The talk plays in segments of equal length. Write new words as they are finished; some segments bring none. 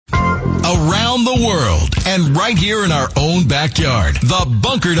around the world, and right here in our own backyard. The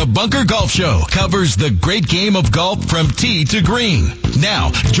Bunker to Bunker Golf Show covers the great game of golf from tee to green.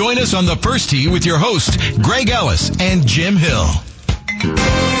 Now, join us on the first tee with your hosts, Greg Ellis and Jim Hill.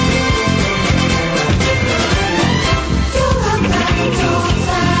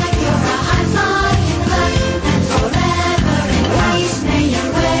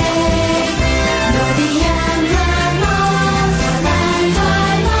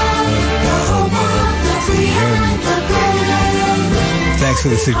 Thanks for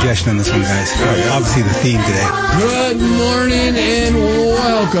the suggestion on this one, guys. Obviously the theme today. Good morning and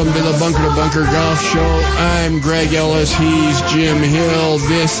welcome to the Bunker to Bunker Golf Show. I'm Greg Ellis. He's Jim Hill.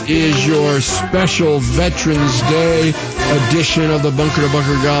 This is your special Veterans Day edition of the Bunker to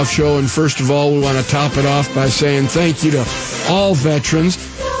Bunker Golf Show. And first of all, we want to top it off by saying thank you to all veterans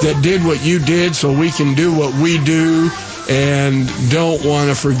that did what you did so we can do what we do. And don't want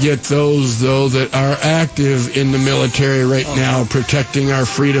to forget those, though, that are active in the military right now, protecting our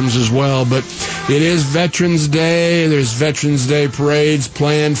freedoms as well. But it is Veterans Day. There's Veterans Day parades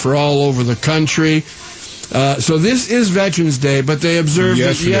planned for all over the country. So this is Veterans Day, but they observed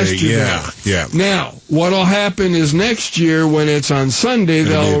it yesterday. Yeah. Now, what will happen is next year when it's on Sunday,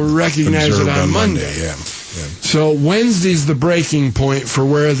 they'll recognize it on Monday. Yeah. So Wednesday's the breaking point for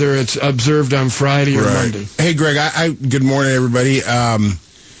whether it's observed on Friday or Monday. Hey, Greg, good morning, everybody. I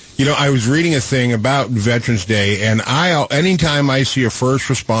was reading a thing about Veterans Day, and anytime I see a first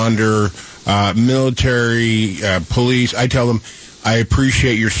responder, military, police, I tell them, I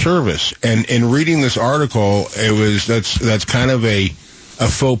appreciate your service. And in reading this article, that's kind of a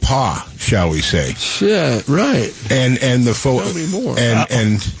faux pas, shall we say? Shit, right. And the faux. Tell me more.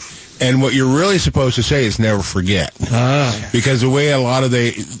 And what you're really supposed to say is never forget. Because the way a lot of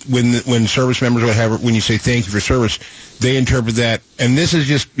when service members when you say thank you for service, they interpret that, and this is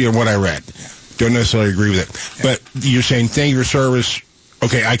just what I read. Don't necessarily agree with it. But you're saying thank you for service,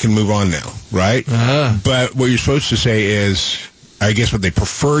 okay, I can move on now, right? But what you're supposed to say is, I guess what they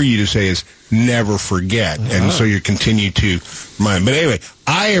prefer you to say is never forget. And so you continue to remind. But anyway,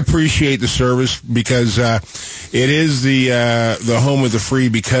 I appreciate the service because it is the home of the free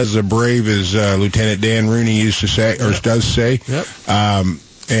because the brave, as Lieutenant Dan Rooney used to say, or does say. Yep.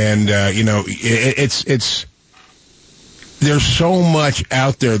 It's there's so much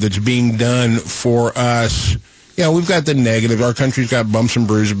out there that's being done for us. Yeah, we've got the negative. Our country's got bumps and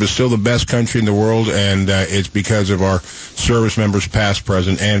bruises, but still the best country in the world, and it's because of our service members, past,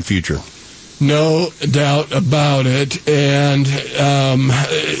 present, and future. No doubt about it, and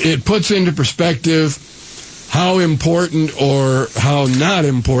it puts into perspective how important or how not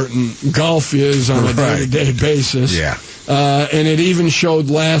important golf is on a day-to-day basis. Yeah. And it even showed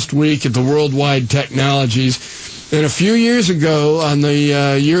last week at the Worldwide Technologies. And a few years ago on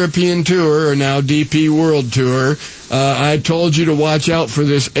the European Tour, or now DP World Tour, I told you to watch out for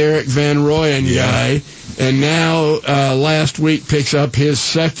this Eric Van Rooyen guy. And now last week picks up his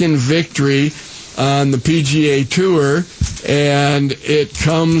second victory on the PGA Tour. And it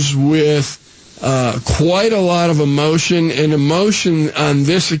comes with quite a lot of emotion, and emotion on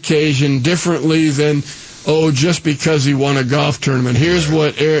this occasion differently than, just because he won a golf tournament. Here's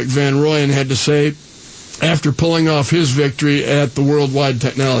what Eric Van Rooyen had to say after pulling off his victory at the Worldwide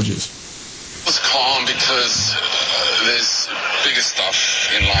Technologies. I was calm because there's bigger stuff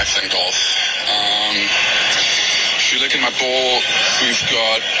in life than golf. If you look at my ball, we've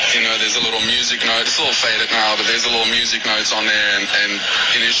got, there's a little music note. It's a little faded now, but there's a little music notes on there, and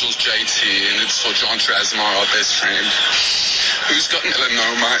initials JT, and it's for John Trasmar, our best friend, who's got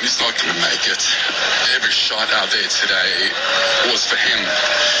melanoma and he's not going to make it. Every shot out there today was for him.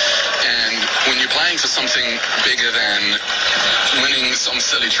 And when you're playing for something bigger than winning some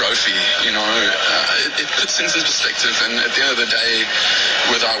silly trophy, it puts things in perspective. And at the end of the day,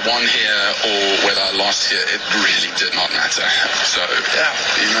 whether I won here or whether I lost here, it really did not matter. So,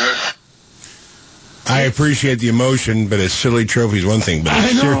 I appreciate the emotion, but a silly trophy is one thing. But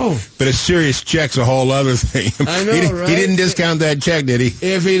but a serious check's a whole other thing. I know, right? He didn't discount that check, did he?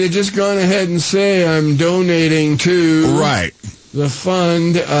 If he'd have just gone ahead and say, I'm donating to the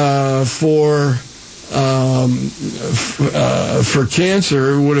fund for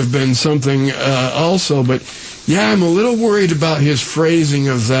cancer, would have been something also. But, I'm a little worried about his phrasing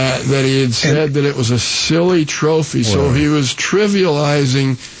of that he had said that it was a silly trophy. So he was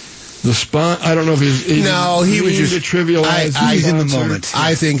trivializing the spot. I don't know if he was just to trivialize. He's in the moment.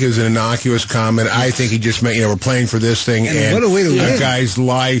 I think it was an innocuous comment. I think he just meant, we're playing for this thing, and what a way to a win. guy's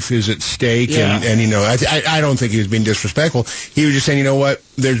life is at stake, Yeah. and I don't think he was being disrespectful. He was just saying, you know what,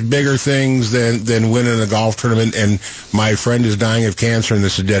 there's bigger things than winning a golf tournament, and my friend is dying of cancer, and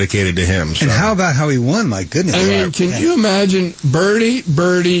this is dedicated to him. So. And how about how he won? My goodness. I mean, can you imagine birdie,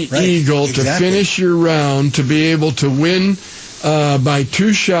 Right. eagle Exactly. to finish your round, to be able to win by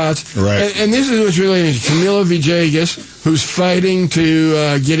 2 shots? Right. And this is what's really interesting. Camilo Villegas, who's fighting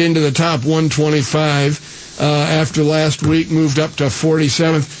to get into the top 125 after last week, moved up to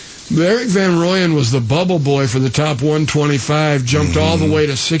 47th. Eric Van Rooyen was the bubble boy for the top 125, jumped all the way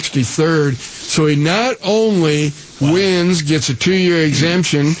to 63rd. So he not only wins, gets a 2-year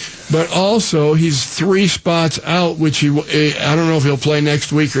exemption, but also he's 3 spots out, which I don't know if he'll play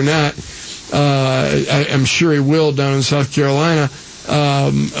next week or not. I'm sure he will down in South Carolina.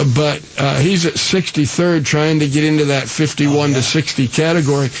 But he's at 63rd trying to get into that 51 to 60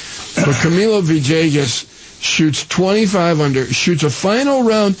 category. But Camilo Villegas shoots 25 under, shoots a final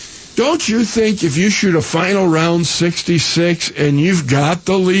round. Don't you think if you shoot a final round 66 and you've got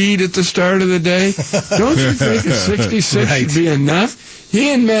the lead at the start of the day, don't you think a 66 should be enough?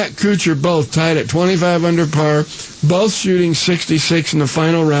 He and Matt Kuchar both tied at 25 under par, both shooting 66 in the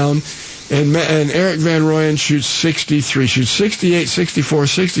final round. And Eric Van Rooyen shoots 63, shoots 68, 64,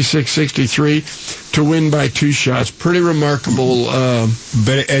 66, 63 to win by 2 shots. Pretty remarkable.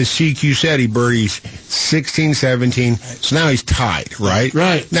 But as CQ said, he birdies 16, 17, so now he's tied, right?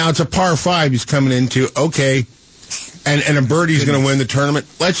 Right. Now it's a par 5 he's coming into, okay, and a birdie's going to win the tournament.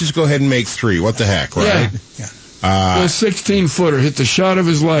 Let's just go ahead and make 3. What the heck, right? Yeah. A 16-footer, hit the shot of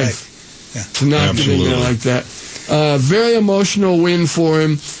his life to not get in there like that. Very emotional win for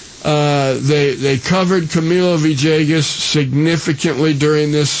him. They covered Camilo Villegas significantly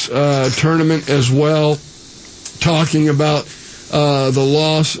during this tournament as well, talking about the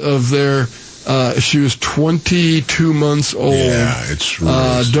loss of their she was 22 months old it's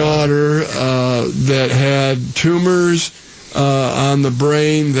really daughter that had tumors on the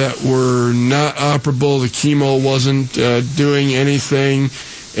brain that were not operable. The chemo wasn't doing anything,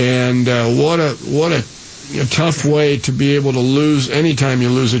 and what a tough way to be able to lose anytime you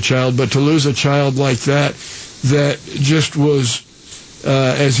lose a child, but to lose a child like that just was,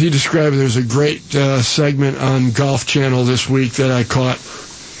 as he described it. There's a great segment on Golf Channel this week that I caught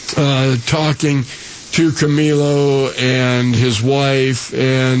talking to Camilo and his wife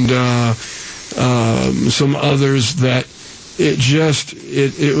and some others, that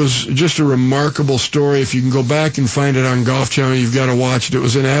it was just a remarkable story. If you can go back and find it on Golf Channel, you've got to watch it. It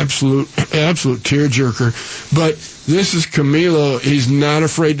was an absolute tearjerker. But this is Camilo. He's not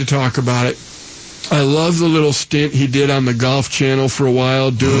afraid to talk about it. I love the little stint he did on the Golf Channel for a while,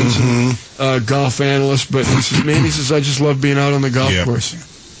 doing some golf analyst. But he says, I just love being out on the golf course.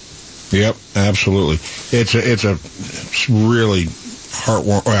 Yep, absolutely. It's a really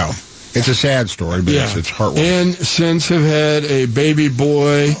heartwarming. Well, it's a sad story, but it's heartwarming. And since have had a baby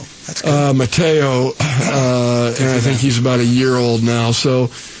boy, Mateo, and I think he's about a year old now. So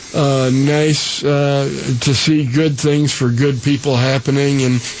nice to see good things for good people happening.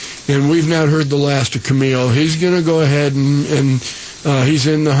 And we've not heard the last of Camilo. He's going to go ahead and he's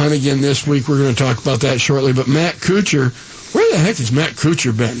in the hunt again this week. We're going to talk about that shortly. But Matt Kuchar, where the heck has Matt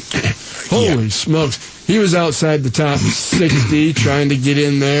Kuchar been? Holy smokes. He was outside the top 60 trying to get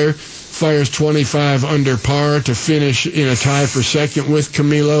in there. Fires 25 under par to finish in a tie for second with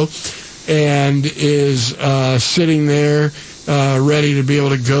Camilo, and is sitting there ready to be able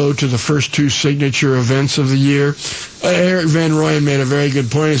to go to the first 2 signature events of the year. Eric Van Rooyen made a very good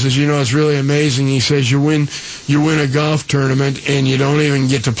point. He says, it's really amazing. He says, you win a golf tournament and you don't even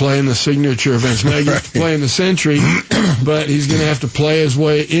get to play in the signature events. Now you get to play in the Century, but he's going to have to play his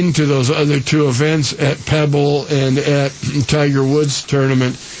way into those other 2 events at Pebble and at Tiger Woods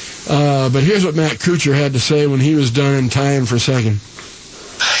tournament. But here's what Matt Kuchar had to say when he was done and tying for second.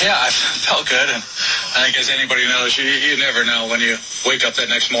 Yeah, I felt good, and I think as anybody knows, you never know when you wake up that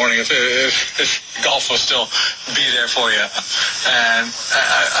next morning if golf will still be there for you. And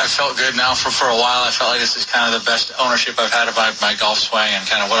I felt good now for a while. I felt like this is kind of the best ownership I've had of my golf swing and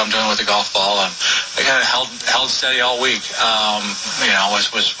kind of what I'm doing with the golf ball. And I kind of held steady all week. Was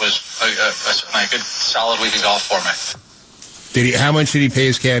a good solid week of golf for me. How much did he pay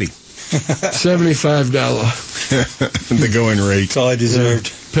his caddy? $75. The going rate. That's all I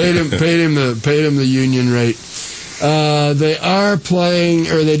deserved. Paid him the union rate. They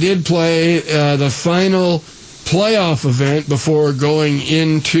did play the final playoff event before going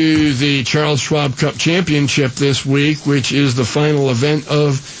into the Charles Schwab Cup Championship this week, which is the final event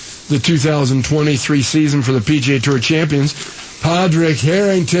of the 2023 season for the PGA Tour champions. Padraig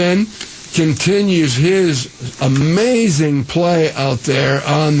Harrington continues his amazing play out there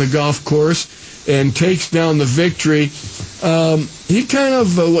on the golf course and takes down the victory. He kind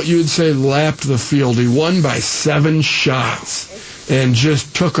of, what you would say, lapped the field. He won by 7 shots and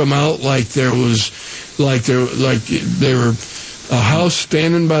just took them out like they were a house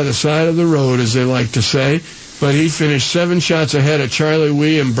standing by the side of the road, as they like to say. But he finished 7 shots ahead of Charlie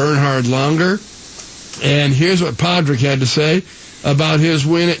Wee and Bernhard Langer. And here's what Padraig had to say about his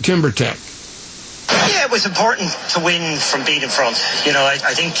win at TimberTech. Yeah, it was important to win from being in front. You know,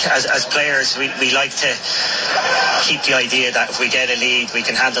 I think as players, we like to keep the idea that if we get a lead, we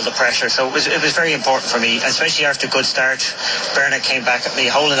can handle the pressure. So it was very important for me, especially after a good start. Bernard came back at me.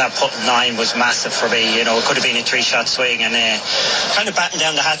 Holding that putt 9 was massive for me. You know, it could have been a 3-shot swing, and kind of batten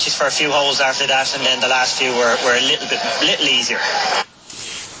down the hatches for a few holes after that, and then the last few were a little easier.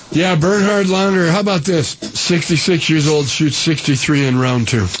 Yeah, Bernhard Langer, how about this? 66 years old, shoots 63 in round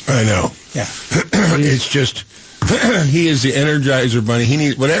 2. I know. Yeah. It's just, he is the Energizer Bunny. He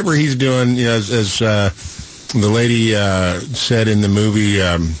needs, whatever he's doing, you know, as the lady said in the movie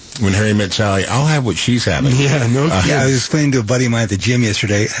When Harry Met Sally, I'll have what she's having. Yeah, no kidding. Yeah, I was explaining to a buddy of mine at the gym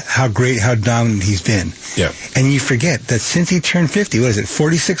yesterday how dominant he's been. Yeah. And you forget that since he turned 50, what is it,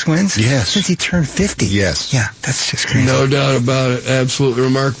 46 wins? Yes. Since he turned 50. Yes. Yeah, that's just crazy. No doubt about it. Absolutely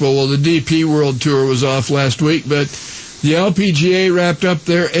remarkable. Well, the DP World Tour was off last week, but the LPGA wrapped up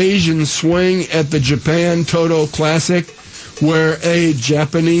their Asian swing at the Japan Toto Classic, where a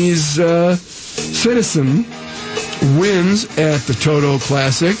Japanese citizen wins at the Toto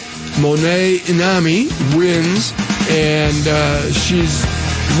Classic. Monet Inami wins, and she's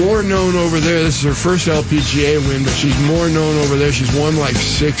more known over there. This is her first LPGA win, but she's more known over there. She's won like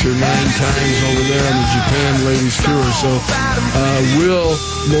 6 or 9 times over there on the Japan Ladies Tour. So will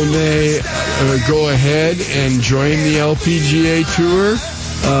Monet go ahead and join the LPGA Tour?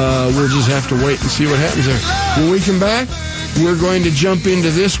 We'll just have to wait and see what happens there. When we come back, we're going to jump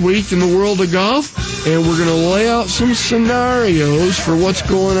into this week in the world of golf, and we're going to lay out some scenarios for what's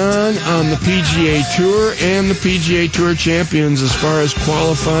going on the PGA Tour and the PGA Tour champions as far as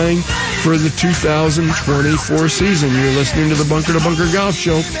qualifying for the 2024 season. You're listening to the Bunker to Bunker Golf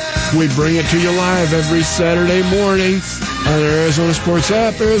Show. We bring it to you live every Saturday morning on our Arizona Sports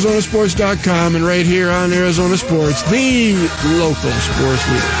app, ArizonaSports.com, and right here on Arizona Sports, the local sports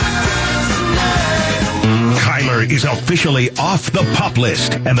leader. Kyler is officially off the PUP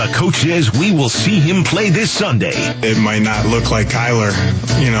list, and the coach says we will see him play this Sunday. It might not look like Kyler,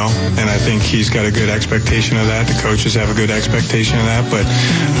 you know, and I think he's got a good expectation of that. The coaches have a good expectation of that, but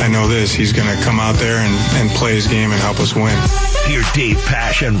I know this, he's going to come out there and play his game and help us win. Hear Dave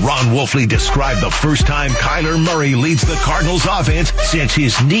Pash and Ron Wolfley describe the first time Kyler Murray leads the Cardinals offense since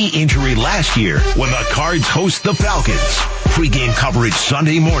his knee injury last year when the Cards host the Falcons. Pre-game coverage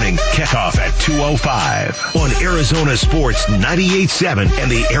Sunday morning, kickoff at 2:05 on Arizona Sports 98.7 and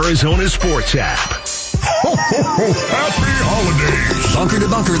the Arizona Sports app. Ho, ho, ho, happy holidays. Bunker to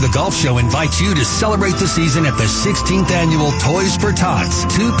Bunker, the golf show, invites you to celebrate the season at the 16th annual Toys for Tots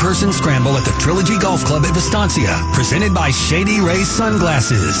 2-person scramble at the Trilogy Golf Club at Estancia, presented by Shady Ray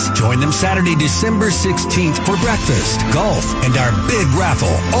Sunglasses. Join them Saturday, December 16th for breakfast, golf, and our big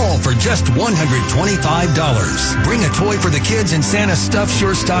raffle, all for just $125. Bring a toy for the kids and Santa stuffs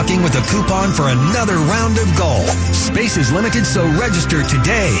your stocking with a coupon for another round of golf. Space is limited, so register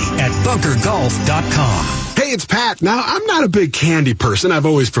today at bunkergolf.com. Hey, it's Pat. Now, I'm not a big candy person. I've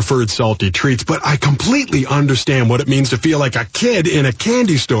always preferred salty treats, but I completely understand what it means to feel like a kid in a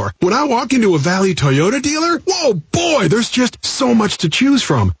candy store. When I walk into a Valley Toyota dealer, whoa, boy, there's just so much to choose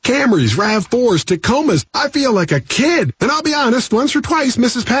from. Camrys, RAV4s, Tacomas. I feel like a kid. And I'll be honest, once or twice,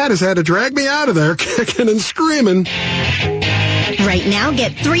 Mrs. Pat has had to drag me out of there kicking and screaming. Right now,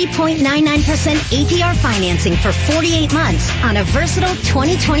 get 3.99% APR financing for 48 months on a versatile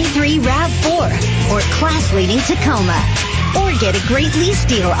 2023 RAV4 or class-leading Tacoma. Or get a great lease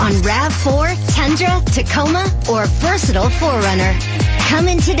deal on RAV4, Tundra, Tacoma, or versatile 4Runner. Come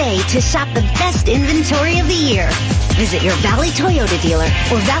in today to shop the best inventory of the year. Visit your Valley Toyota dealer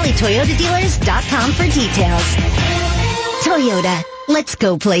or valleytoyotadealers.com for details. Toyota, let's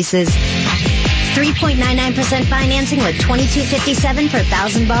go places. 3.99% financing with $22.57 per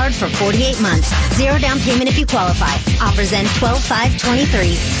thousand borrowed for 48 months. 0 down payment if you qualify. Offers end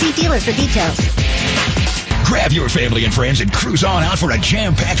 12/5/23. See dealer for details. Grab your family and friends and cruise on out for a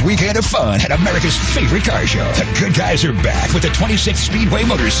jam-packed weekend of fun at America's favorite car show. The good guys are back with the 26th Speedway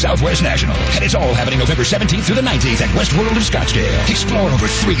Motors Southwest National. And it's all happening November 17th through the 19th at West World in Scottsdale. Explore over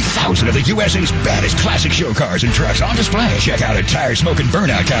 3,000 of the USA's baddest classic show cars and trucks on display. Check out a tire-smoking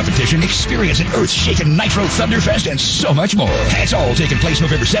burnout competition, experience an earth-shaking Nitro Thunderfest, and so much more. That's all taking place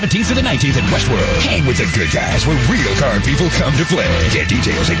November 17th through the 19th at West World. Hang with the good guys where real car people come to play. Get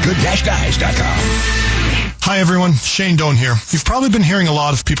details at good-guys.com. Hi everyone, Shane Doan here. You've probably been hearing a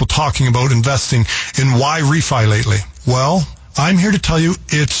lot of people talking about investing in Y Refi lately. Well, I'm here to tell you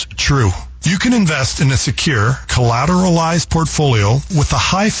it's true. You can invest in a secure, collateralized portfolio with a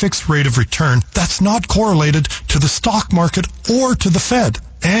high fixed rate of return that's not correlated to the stock market or to the Fed.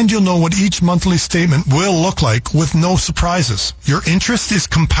 And you'll know what each monthly statement will look like with no surprises. Your interest is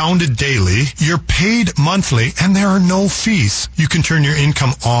compounded daily, you're paid monthly, and there are no fees. You can turn your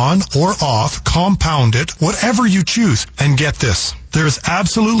income on or off, compound it, whatever you choose. And get this, there is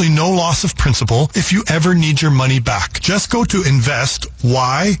absolutely no loss of principal if you ever need your money back. Just go to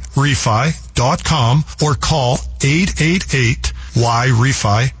investyrefi.com or call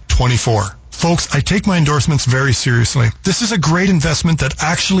 888-YREFI-24. Folks, I take my endorsements very seriously. This is a great investment that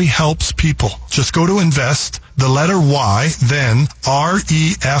actually helps people. Just go to invest, the letter Y, then REFY.com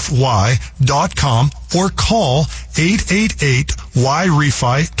or call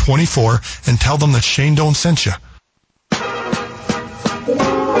 888-YREFI-24 and tell them that Shane Doan sent you.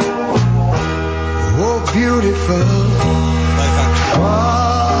 Oh, beautiful,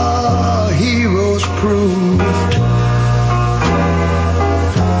 our heroes proved.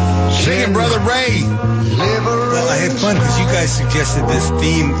 Sing it, Brother Ray. Well, I had fun because you guys suggested this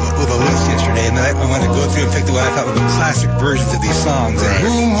theme with a list yesterday, and I wanted to go through and pick what I thought were the classic versions of these songs. Right.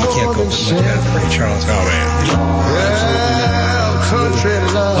 And you can't go much better than Ray Charles. Oh, man.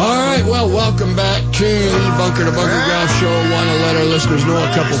 All right, well, welcome back to the Bunker to Bunker Golf Show. Want to let our listeners know a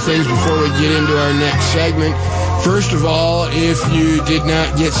couple things before we get into our next segment. First of all, if you did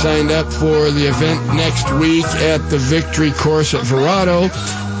not get signed up for the event next week at the Victory Course at Verado,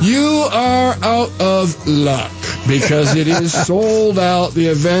 you are out of luck because it is sold out. The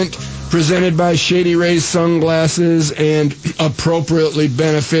event presented by Shady Rays Sunglasses and appropriately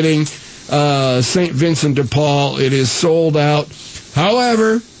benefiting St. Vincent de Paul. It is sold out.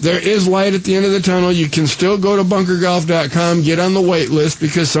 However, there is light at the end of the tunnel. You can still go to bunkergolf.com, get on the wait list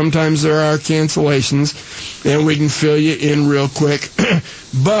because sometimes there are cancellations, and we can fill you in real quick.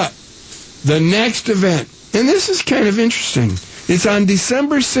 But the next event, and this is kind of interesting, it's on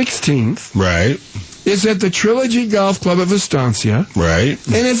December 16th. Right. It's at the Trilogy Golf Club of Estancia. Right.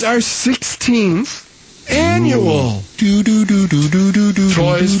 And it's our 16th annual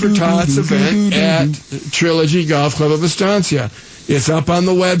Toys for Tots event at Trilogy Golf Club of Estancia. It's up on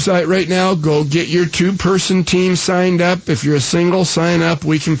the website right now. Go get your two-person team signed up. If you're a single, sign up.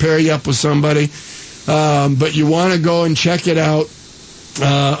 We can pair you up with somebody. But you want to go and check it out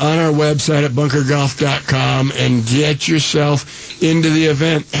on our website at bunkergolf.com and get yourself into the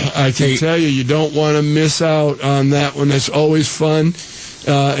event. I can tell you, you don't want to miss out on that one. It's always fun.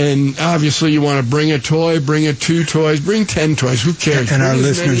 And obviously you want to bring a toy, bring 2 toys, bring 10 toys. Who cares? And our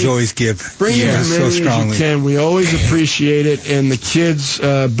listeners always give. Bring as many as you can. We always appreciate it, and the kids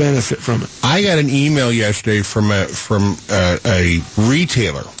benefit from it. I got an email yesterday from a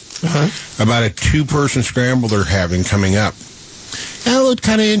retailer about a 2-person scramble they're having coming up. And it looked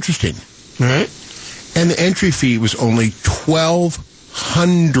kind of interesting. All right. And the entry fee was only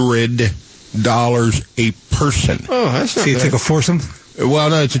 $1,200 a person. Oh, that's not bad. It's like a foursome? Well,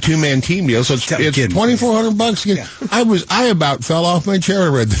 no, it's a 2-man team deal, so it's $2,400 again. Yeah. I about fell off my chair. I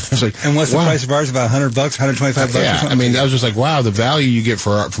read this. I was like, and what's the price of ours? About $100, $125? Yeah, I mean, I was just like, wow, the value you get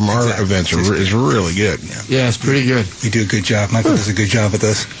from our events is really good. Yeah, it's pretty good. We do a good job. Michael does a good job with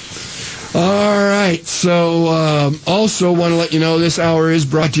this. All right, so also want to let you know this hour is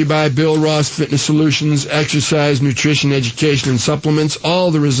brought to you by Bill Ross Fitness Solutions, exercise, nutrition, education, and supplements.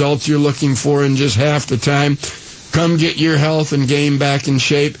 All the results you're looking for in just half the time. Come get your health and game back in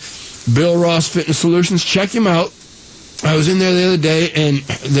shape. Bill Ross Fitness Solutions, check him out. I was in there the other day, and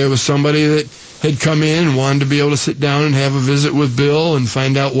there was somebody that had come in and wanted to be able to sit down and have a visit with Bill and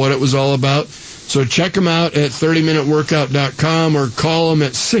find out what it was all about. So check them out at 30minuteworkout.com or call them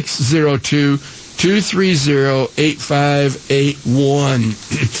at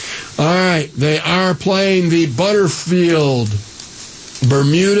 602-230-8581. All right, they are playing the Butterfield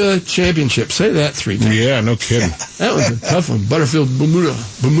Bermuda Championship. Say that 3 times. Yeah, no kidding. That was a tough one. Butterfield Bermuda.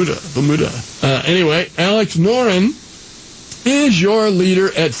 Anyway, Alex Noren is your leader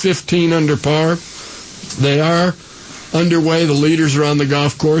at 15 under par. They are underway. The leaders are on the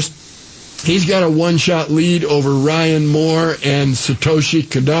golf course. He's got a one-shot lead over Ryan Moore and Satoshi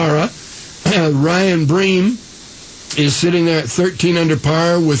Kadara. Ryan Bream is sitting there at 13 under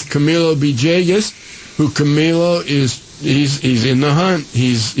par with Camilo Villegas, who Camilo he's in the hunt.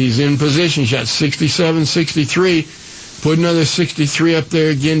 He's in position. He shot 67, 63. Put another 63 up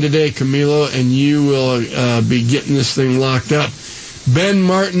there again today, Camilo, and you will be getting this thing locked up. Ben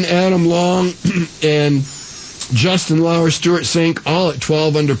Martin, Adam Long, and Justin Lauer, Stuart Sink, all at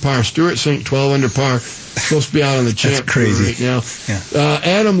 12 under par. Stuart Sink, 12 under par. Supposed to be out on the champ tour right now. Yeah.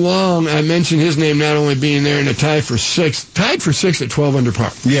 Adam Long, I mentioned his name not only being there in a tied for sixth at 12 under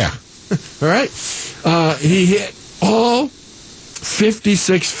par. Yeah. All right. He hit all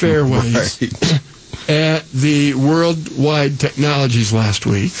 56 fairways at the Worldwide Technologies last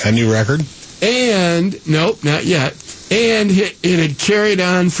week. A new record? And, nope, not yet. And it had carried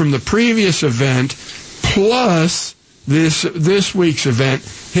on from the previous event, plus this week's event,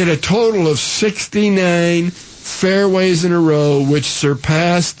 hit a total of 69 fairways in a row, which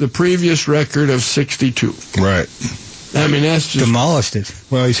surpassed the previous record of 62. Right. I mean, that's just... demolished it.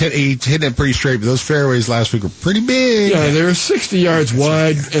 Well, he's hitting it pretty straight, but those fairways last week were pretty big. Yeah, they were 60 yards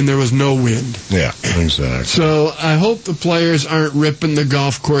wide, and there was no wind. Yeah, exactly. So I hope the players aren't ripping the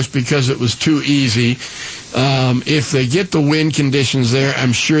golf course because it was too easy. If they get the wind conditions there,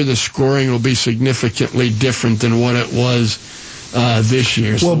 I'm sure the scoring will be significantly different than what it was this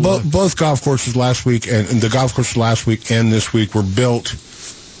year. Well, both golf courses last week, and the golf courses last week and this week were built,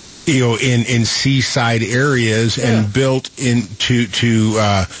 in seaside areas and built to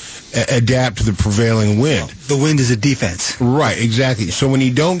adapt to the prevailing wind. The wind is a defense. Right, exactly. So when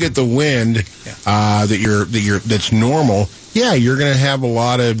you don't get the wind that's normal, you're going to have a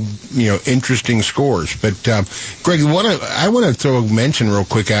lot of interesting scores. But Greg, I want to throw a mention real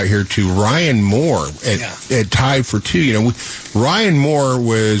quick out here to Ryan Moore at tied for 2. Ryan Moore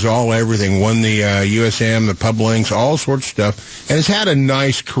was all everything, won the USM, the Pub Links, all sorts of stuff, and has had a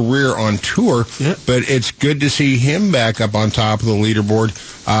nice career on tour. Yeah. But it's good to see him back up on top of the leaderboard.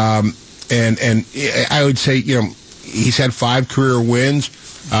 And I would say he's had 5 career wins.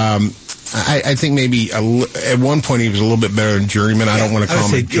 I think maybe at one point he was a little bit better than Journeyman. I don't want to call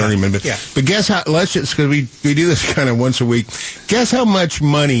him a Journeyman, but guess how? Let's just, because we do this kind of once a week. Guess how much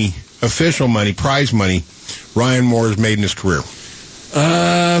money, official money, prize money, Ryan Moore has made in his career?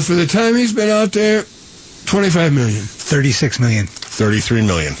 For the time he's been out there, $25 million, $36 million, $33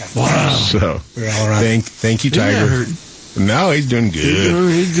 million. Wow! So we're all right. Thank you, Tiger. No, he's doing good.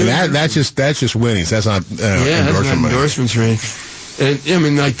 He's doing good. That's just winnings. That's not endorsement money. Endorsements, right? And I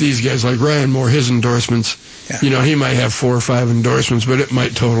mean, like these guys, like Ryan Moore, his endorsements, he might have 4 or 5 endorsements, but it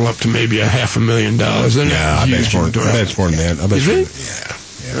might total up to maybe $500,000. I bet it's more than that. I bet Is it?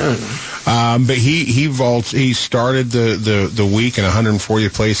 Yeah. But he started the week in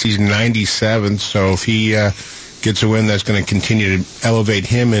 140th place. He's 97th, so if he gets a win, that's going to continue to elevate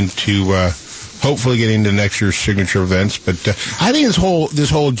him into hopefully getting into next year's signature events. But I think this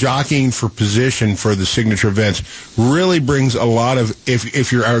whole jockeying for position for the signature events really brings a lot of,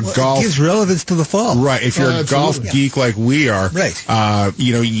 if you're a golf, it gives relevance to the fall, right? If you're a golf geek like we are, right?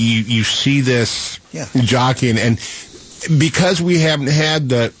 You see this jockeying, and because we haven't had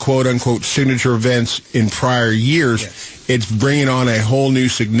the quote unquote signature events in prior years, it's bringing on a whole new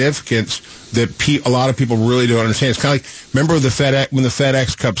significance that a lot of people really don't understand. It's kind of like, remember when the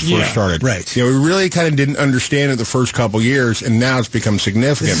FedEx Cups first started? Right. We really kind of didn't understand it the first couple years, and now it's become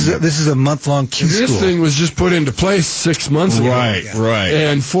significant. This is a month-long Q school. This thing was just put into place 6 months ago. Right.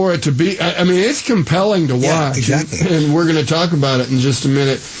 And for it to be, I mean, it's compelling to watch. Yeah, exactly. And we're going to talk about it in just a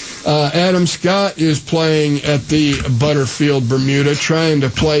minute. Adam Scott is playing at the Butterfield, Bermuda, trying to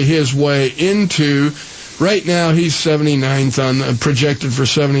play his way into... Right now, he's 79th projected for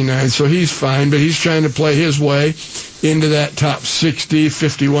 79, so he's fine, but he's trying to play his way into that top 60,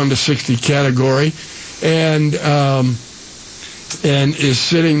 51 to 60 category, and is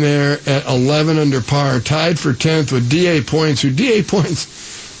sitting there at 11 under par, tied for 10th with D.A. Points, D.A.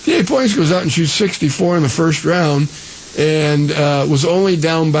 Points goes out and shoots 64 in the first round, and was only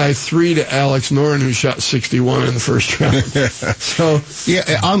down by 3 to Alex Noren, who shot 61 in the first round. So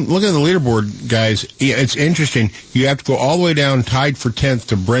I'm looking at the leaderboard, guys. Yeah, it's interesting. You have to go all the way down, tied for 10th,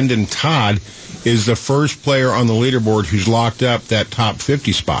 to Brendan Todd, is the first player on the leaderboard who's locked up that top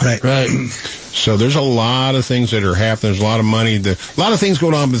 50 spot. Right. So there's a lot of things that are happening. There's a lot of money. A lot of things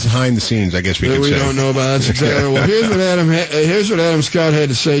going on behind the scenes, I guess we could say. We don't know about. That's exactly. Well, here's what Adam Scott had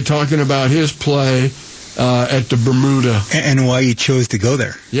to say, talking about his play at the Bermuda. And why he chose to go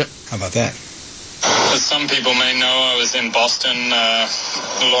there. Yep. How about that? Some some people may know, I was in Boston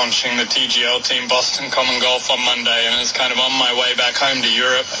launching the TGL team, Boston Common Golf, on Monday, and I was kind of on my way back home to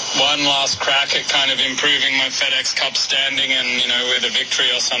Europe. One last crack at kind of improving my FedEx Cup standing, and, with a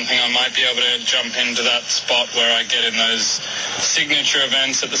victory or something, I might be able to jump into that spot where I get in those signature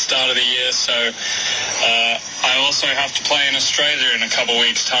events at the start of the year. So I also have to play in Australia in a couple of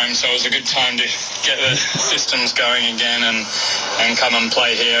weeks' time, so it was a good time to get the systems going again and come and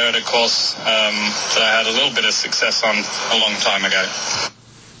play here at a course that I had a little bit of success on a long time ago.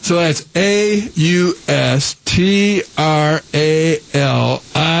 So that's AUSTRALIAR.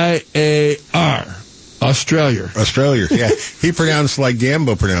 Australia. Australia, yeah. He pronounced like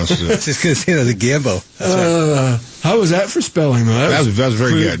Gambo pronounces it. I was just going to say the Gambo. How was that for spelling, though? That was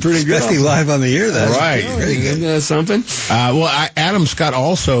very good. Pretty good. Especially live on the air, that's right. Very good. Isn't that something? Adam Scott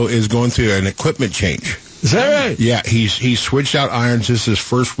also is going through an equipment change. Is that right? Yeah, he's switched out irons. This is his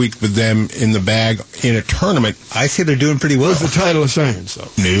first week with them in the bag in a tournament. I say they're doing pretty well. What's the Titleist irons, though?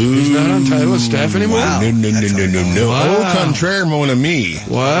 No. He's not on Titleist staff anymore? Wow. No. Wow. Au contraire, mon ami.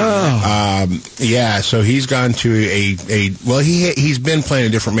 Wow. So he's gone to he's been playing a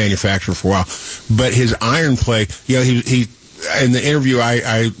different manufacturer for a while, but his iron play, he in the interview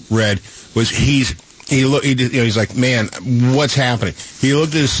I read was he's like, man, what's happening? He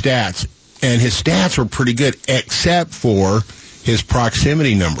looked at his stats, and his stats were pretty good, except for his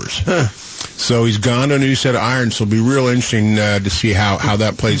proximity numbers. Huh. So he's gone to a new set of irons. So it'll be real interesting to see how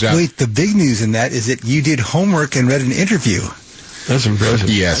that plays out. Wait, the big news in that is that you did homework and read an interview. That's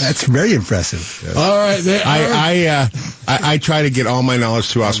impressive. Yes. That's very impressive. Yes. All right. I try to get all my knowledge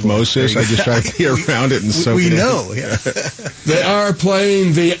through osmosis. I just try to get around it and soak it in. We know. Yeah. They are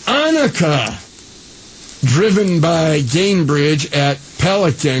playing the Annika, driven by Gainbridge at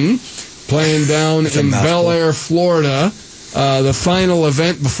Pelican, playing down in Bel Air, Florida. The final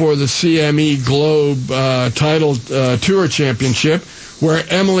event before the CME Globe Title Tour Championship, where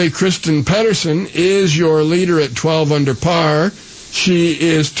Emily Kristen Pedersen is your leader at 12 under par. She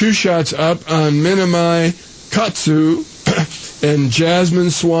is 2 shots up on Minami Katsu and Jasmine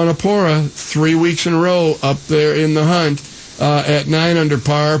Swanapora, 3 weeks in a row up there in the hunt at 9 under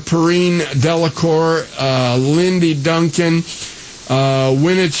par. Perrine Delacour, Lindy Duncan,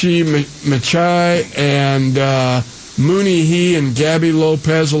 Winichi Machai, and Mooney He and Gabby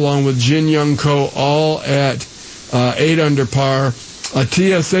Lopez, along with Jin Young Ko, all at 8 under par.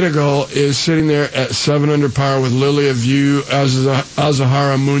 Atia Thidigal is sitting there at 7 under par with Lilia Vu,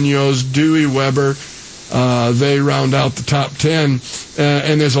 Azahara Munoz, Dewey Weber. They round out the top 10.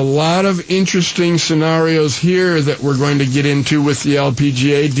 And there's a lot of interesting scenarios here that we're going to get into with the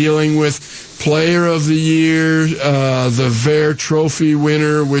LPGA, dealing with Player of the Year, the Vare Trophy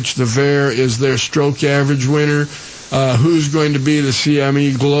winner, which the Vare is their stroke average winner, who's going to be the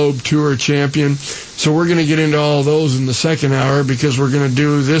CME Globe Tour champion. So we're going to get into all those in the second hour, because we're going to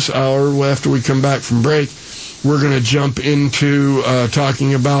do this hour after we come back from break. We're going to jump into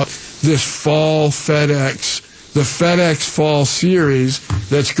talking about this fall FedEx, the FedEx Fall Series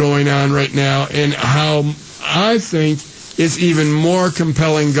that's going on right now, and how I think it's even more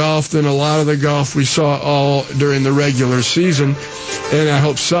compelling golf than a lot of the golf we saw all during the regular season. And I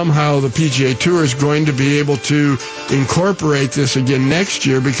hope somehow the PGA Tour is going to be able to incorporate this again next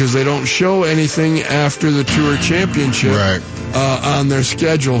year, because they don't show anything after the Tour Championship on their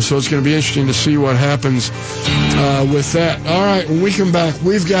schedule. So it's going to be interesting to see what happens with that. All right, when we come back,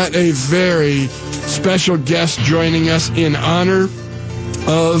 we've got a very special guest joining us in honor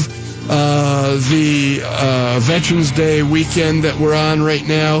of the Veterans Day weekend that we're on right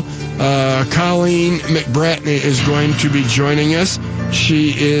now. Colleen McBratney is going to be joining us.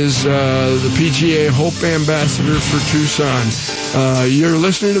 She is the PGA Hope Ambassador for Tucson. You're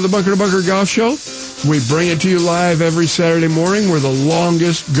listening to the Bunker to Bunker Golf Show. We bring it to you live every Saturday morning. We're the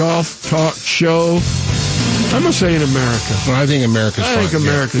longest golf talk show, I'm going to say, in America. Well, I think America's fine.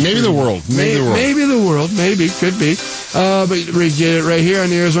 America's Maybe the world. Maybe the world. Maybe. Could be. But we get it right here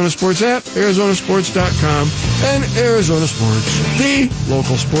on the Arizona Sports app, ArizonaSports.com, and Arizona Sports, the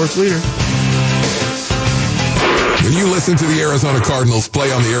local sports leader. When you listen to the Arizona Cardinals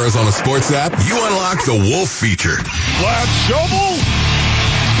play on the Arizona Sports app, you unlock the Wolf feature. Flat shovel,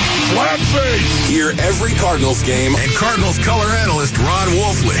 flat face. Hear every Cardinals game and Cardinals color analyst Ron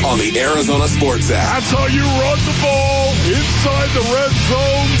Wolfley on the Arizona Sports app. That's how you run the ball inside the red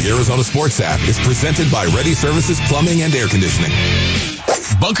zone. The Arizona Sports app is presented by Ready Services Plumbing and Air Conditioning.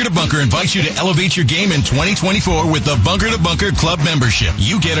 Bunker to Bunker invites you to elevate your game in 2024 with the Bunker to Bunker Club membership.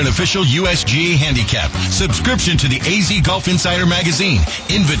 You get an official USGA handicap, subscription to the AZ Golf Insider magazine,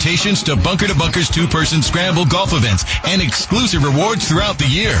 invitations to Bunker's two-person scramble golf events, and exclusive rewards throughout the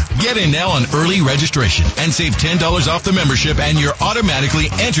year. Get in now on early registration and save $10 off the membership, and you're automatically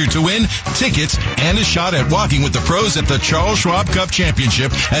entered to win tickets and a shot at walking with the pros at the Charles Schwab Cup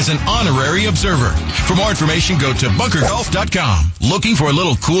Championship as an honorary observer. For more information, go to bunkergolf.com. Looking for a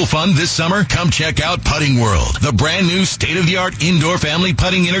little cool fun this summer? Come check out Putting World, the brand new state-of-the-art indoor family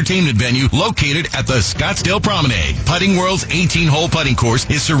putting entertainment venue located at the Scottsdale Promenade. Putting World's 18-hole putting course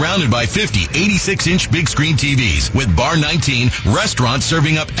is surrounded by 50 86-inch big screen TVs with Bar 19, restaurants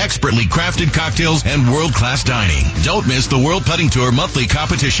serving up expertly crafted cocktails and world-class dining. Don't miss the World Putting Tour monthly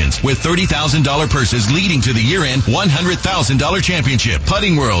competitions with $30,000 purses leading to the year-end $100,000 championship.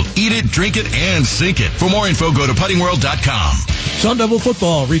 Putting World. Eat it, drink it, and sink it. For more info, go to puttingworld.com. Sun Devil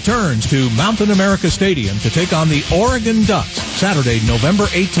football returns to Mountain America Stadium to take on the Oregon Ducks Saturday, November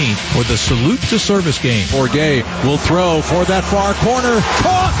 18th for the Salute to Service game. Forgay will throw for that far corner.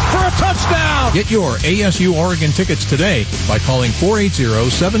 Caught for a touchdown! Get your ASU Oregon tickets today by calling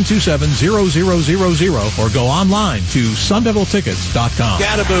 480-727-0000 or go online to sundeviltickets.com.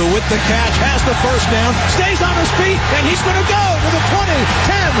 Gadaboo with the catch, has the first down, stays on his feet, and he's going to go to the 20,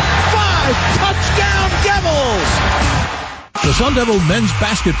 10, 5, touchdown Devils! The Sun Devil men's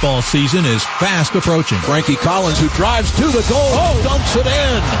basketball season is fast approaching. Frankie Collins, who drives to the goal, dunks it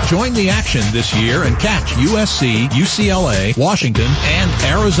in. Join the action this year and catch USC, UCLA, Washington, and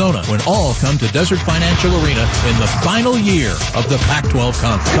Arizona when all come to Desert Financial Arena in the final year of the Pac-12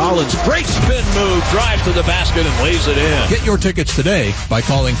 Conference. Collins, great spin move, drives to the basket and lays it in. Get your tickets today by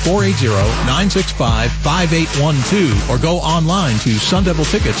calling 480-965-5812 or go online to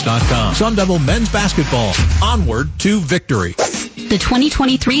sundeviltickets.com. Sun Devil men's basketball, onward to victory. The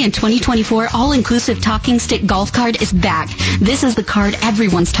 2023 and 2024 all-inclusive talking stick golf card is back. This is the card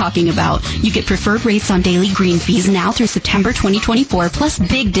everyone's talking about. You get preferred rates on daily green fees now through September 2024, plus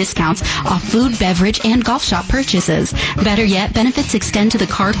big discounts off food, beverage, and golf shop purchases. Better yet, benefits extend to the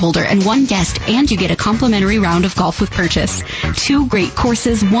card holder and one guest, and you get a complimentary round of golf with purchase. 2 great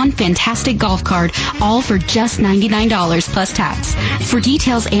courses, 1 fantastic golf card, all for just $99 plus tax. For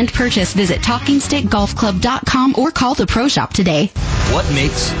details and purchase, visit TalkingStickGolfClub.com or call the Pro Shop today. What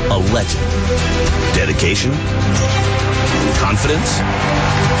makes a legend? Dedication? Confidence?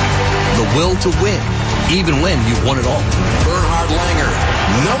 The will to win, even when you've won it all. Bernhard Langer,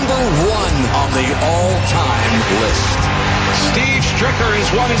 number 1 on the all-time list. Steve Stricker has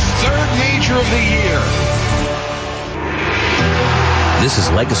won his 3rd major of the year. This is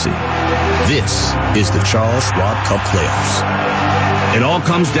legacy. This is the Charles Schwab Cup playoffs. It all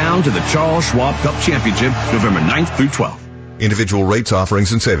comes down to the Charles Schwab Cup Championship, November 9th through 12th. Individual rates,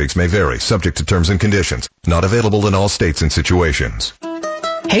 offerings, and savings may vary, subject to terms and conditions. Not available in all states and situations.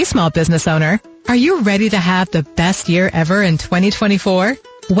 Hey, small business owner. Are you ready to have the best year ever in 2024?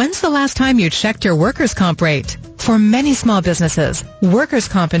 When's the last time you checked your workers' comp rate? For many small businesses, workers'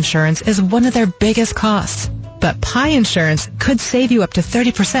 comp insurance is one of their biggest costs. But Pi Insurance could save you up to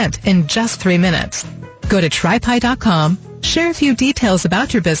 30% in just 3 minutes. Go to trypi.com, share a few details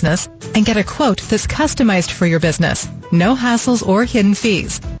about your business, and get a quote that's customized for your business. No hassles or hidden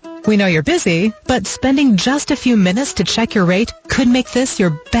fees. We know you're busy, but spending just a few minutes to check your rate could make this your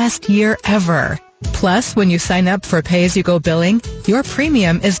best year ever. Plus, when you sign up for pay-as-you-go billing, your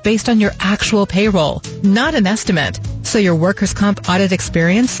premium is based on your actual payroll, not an estimate. So your workers' comp audit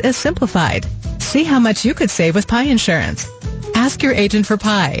experience is simplified. See how much you could save with Pi Insurance. Ask your agent for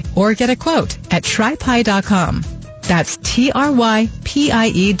Pi or get a quote at trypi.com. That's TRYPIE.com.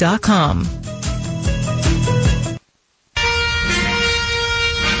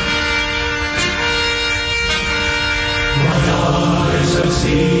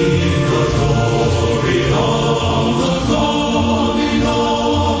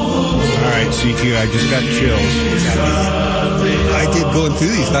 Alright, CQ, I just got chills. I did going through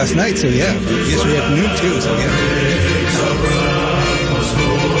these last night, so yeah. Yesterday afternoon too, so yeah.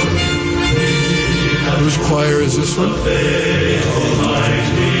 Whose choir is this one? Yeah,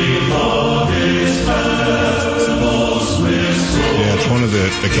 it's one of the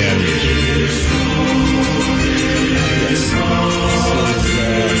academies.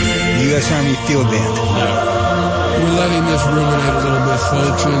 U.S. Army Field Band. We're letting this ruminate a little bit,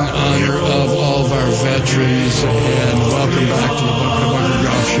 folks, in honor of all of our veterans, and welcome back to the Bunker to Bunker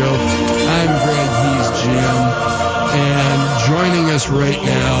Golf Show. I'm Greg, he's Jim. and joining us right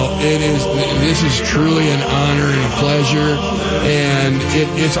now. This is truly an honor and a pleasure, and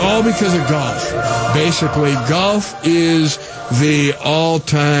it's all because of golf. Basically, golf is the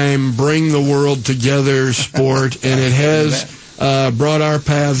all-time bring the world together sport, and it has brought our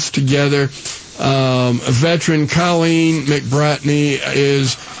paths together. Veteran Colleen McBratney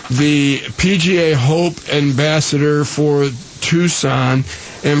is the PGA Hope Ambassador for Tucson.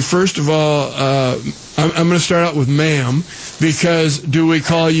 And first of all, I'm going to start out with ma'am, because do we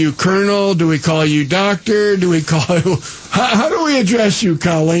call you Colonel? Do we call you Doctor? Do we call you... How do we address you,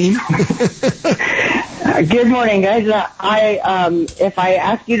 Colleen? Good morning, guys. If I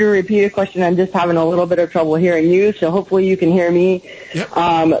ask you to repeat a question, I'm just having a little bit of trouble hearing you, so hopefully you can hear me. Yep.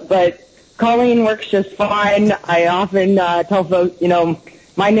 But Colleen works just fine. I often tell folks,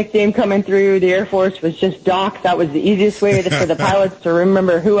 my nickname coming through the Air Force was just Doc. That was the easiest way for the pilots to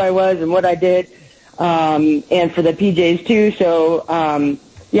remember who I was and what I did, and for the PJs too. So,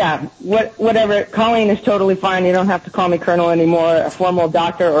 whatever. Colleen is totally fine. You don't have to call me Colonel anymore. A formal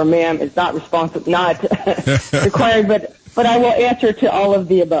doctor or ma'am is not required, but I will answer to all of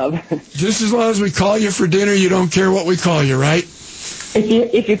the above. Just as long as we call you for dinner, you don't care what we call you, right?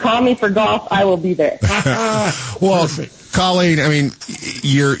 If you call me for golf, I will be there. Well, Colleen, I mean,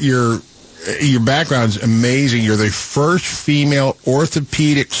 your background's amazing. You're the first female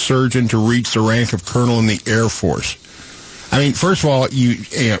orthopedic surgeon to reach the rank of colonel in the Air Force. I mean, first of all, you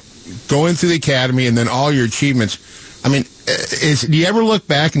going through the academy and then all your achievements. I mean, do you ever look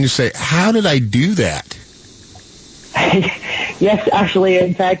back and you say, "How did I do that?" Yes, actually,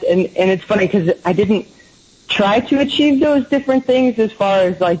 in fact, and it's funny because I didn't try to achieve those different things as far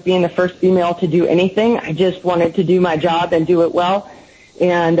as like being the first female to do anything. I just wanted to do my job and do it well.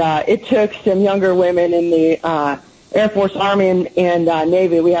 And it took some younger women in the Air Force, Army, and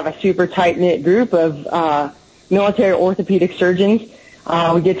Navy. We have a super tight-knit group of military orthopedic surgeons.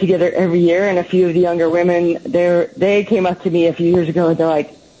 We get together every year, and a few of the younger women, they came up to me a few years ago, and they're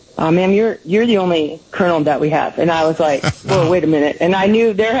like, ma'am, you're the only colonel that we have. And I was like, whoa, wait a minute. And I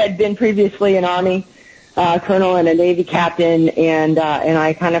knew there had been previously an Army colonel and a Navy captain, and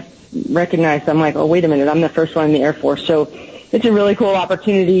I kind of recognized, I'm like, oh, wait a minute, I'm the first one in the Air Force. So it's a really cool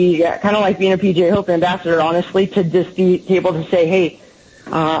opportunity, kind of like being a PGA Hope ambassador, honestly, to just be able to say, hey,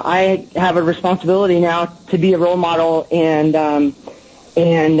 I have a responsibility now to be a role model, and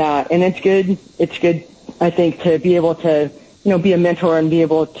it's good. It's good, I think, to be able to, be a mentor and be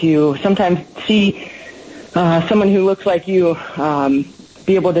able to sometimes see someone who looks like you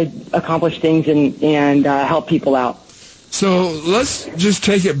be able to accomplish things and help people out. So let's just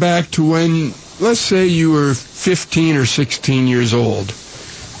take it back to when, let's say you were 15 or 16 years old.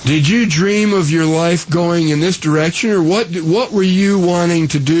 Did you dream of your life going in this direction, or what were you wanting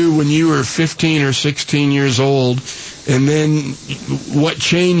to do when you were 15 or 16 years old, and then what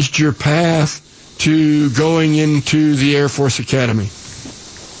changed your path to going into the Air Force Academy?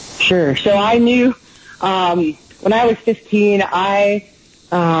 Sure. So I knew when I was 15, I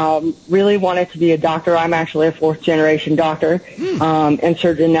really wanted to be a doctor. I'm actually a fourth-generation doctor and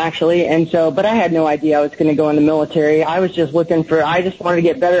surgeon, actually. And so, but I had no idea I was going to go in the military. I was just I just wanted to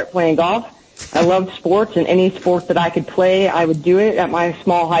get better at playing golf. I loved sports, and any sport that I could play, I would do it at my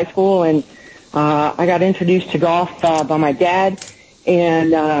small high school. And I got introduced to golf by my dad,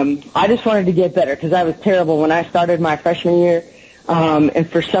 and I just wanted to get better because I was terrible when I started my freshman year. And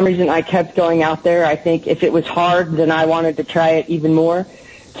for some reason, I kept going out there. I think if it was hard, then I wanted to try it even more.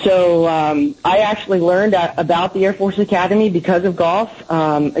 So I actually learned about the Air Force Academy because of golf.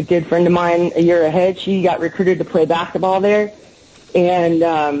 A good friend of mine a year ahead, she got recruited to play basketball there.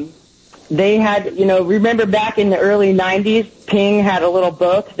 And they had, remember back in the early 90s, Ping had a little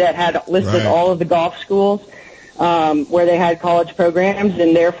book that had listed all of the golf schools where they had college programs,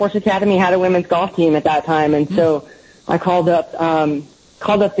 and the Air Force Academy had a women's golf team at that time. And so I called up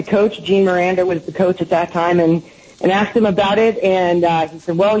the coach. Gene Miranda was the coach at that time, and asked him about it. And he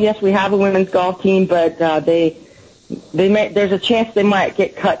said, "Well, yes, we have a women's golf team, but there's a chance they might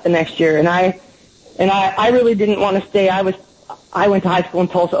get cut the next year." And I really didn't want to stay. I went to high school in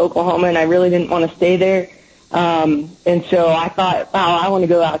Tulsa, Oklahoma, and I really didn't want to stay there. And so I thought, wow, I want to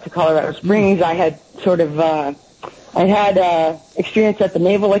go out to Colorado Springs. I had experience at the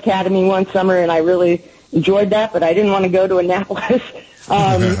Naval Academy one summer, and I really enjoyed that, but I didn't want to go to Annapolis.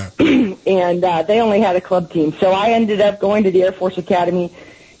 And they only had a club team. So I ended up going to the Air Force Academy,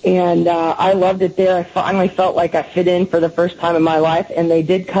 and I loved it there. I finally felt like I fit in for the first time in my life, and they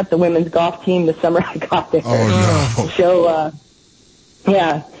did cut the women's golf team the summer I got there. Oh, no. So,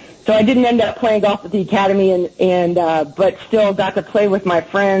 yeah. So I didn't end up playing golf at the academy, but still got to play with my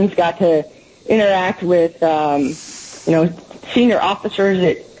friends, got to interact with senior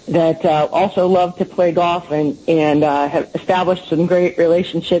officers that also love to play golf and have established some great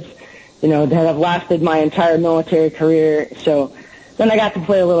relationships, that have lasted my entire military career. So then I got to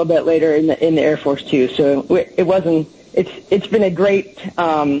play a little bit later in the Air Force too. So it's been a great,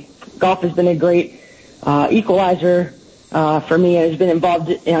 golf has been a great equalizer for me. It has been involved.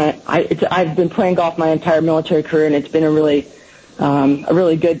 I've been playing golf my entire military career, and it's been a really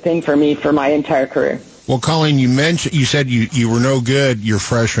good thing for me for my entire career. Well, Colleen, you said you were no good your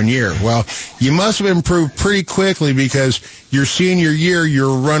freshman year. Well, you must have improved pretty quickly because your senior year,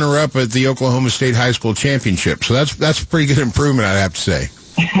 you're runner-up at the Oklahoma State High School Championship. So that's a pretty good improvement, I'd have to say.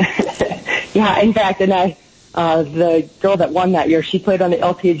 Yeah, in fact, and the girl that won that year, she played on the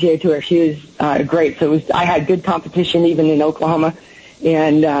LPGA Tour. She was great. So I had good competition even in Oklahoma,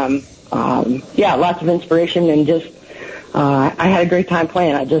 and lots of inspiration and just. I had a great time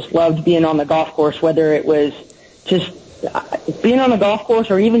playing. I just loved being on the golf course, whether it was just being on the golf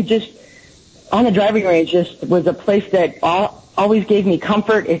course or even just on the driving range. Just was a place that always gave me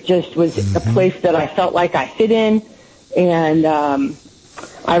comfort. It just was a place that I felt like I fit in, and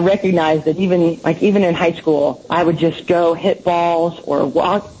I recognized that even in high school, I would just go hit balls or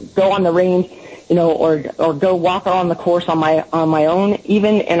go on the range, or go walk on the course on my own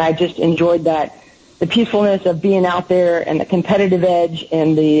even, and I just enjoyed that. The peacefulness of being out there and the competitive edge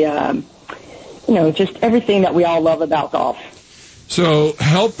and the, just everything that we all love about golf. So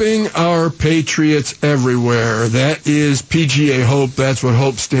helping our patriots everywhere, that is PGA Hope. That's what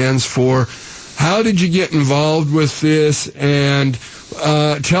Hope stands for. How did you get involved with this? And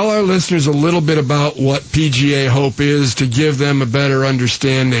tell our listeners a little bit about what PGA Hope is to give them a better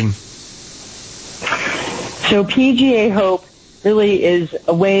understanding. So PGA Hope really is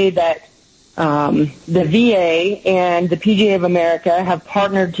a way that the VA and the PGA of America have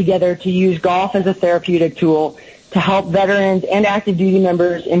partnered together to use golf as a therapeutic tool to help veterans and active duty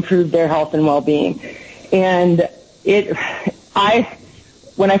members improve their health and well-being. And when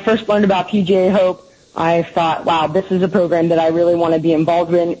I first learned about PGA Hope, I thought, wow, this is a program that I really want to be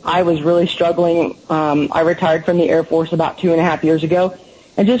involved in. I was really struggling. I retired from the Air Force about 2.5 years ago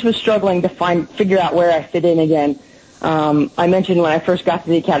and just was struggling to figure out where I fit in again. I mentioned when I first got to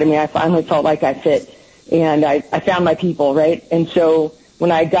the academy, I finally felt like I fit, and I found my people, right? And so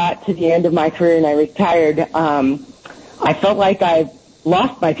when I got to the end of my career and I retired, I felt like I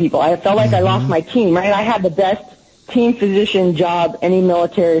lost my people. I felt like I lost my team, right? I had the best team physician job any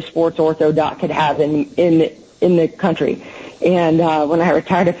military sports ortho doc could have in the country. And when I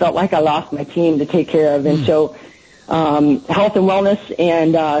retired, I felt like I lost my team to take care of. And so health and wellness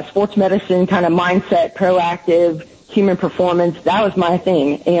and sports medicine kind of mindset, proactive, human performance, that was my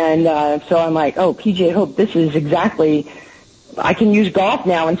thing. And so I'm like, PGA Hope, this is exactly, I can use golf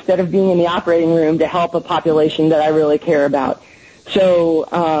now instead of being in the operating room to help a population that I really care about. So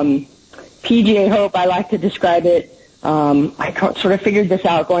PGA Hope, I like to describe it, I sort of figured this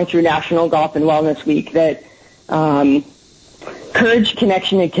out going through National Golf and Wellness Week, that courage,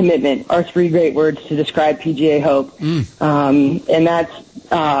 connection, and commitment are 3 great words to describe PGA Hope. And that's,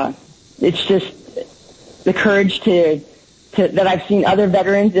 it's just the courage that I've seen other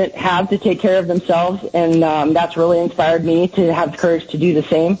veterans that have to take care of themselves, and that's really inspired me to have the courage to do the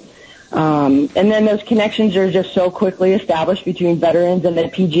same. And then those connections are just so quickly established between veterans and the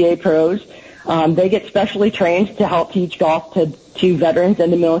PGA pros. They get specially trained to help teach golf to veterans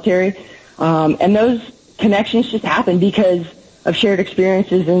and the military. And those connections just happen because of shared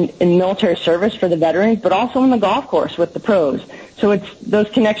experiences in military service for the veterans, but also on the golf course with the pros. So those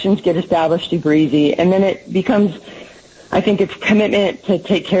connections get established super easy. And then it becomes, I think, it's commitment to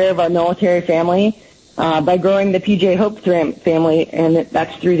take care of our military family by growing the PGA Hope family, and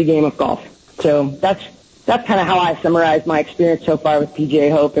that's through the game of golf. So that's kind of how I summarize my experience so far with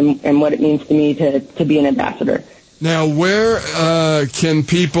PGA Hope and what it means to me to be an ambassador. Now, where can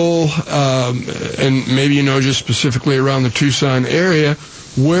people, and maybe just specifically around the Tucson area,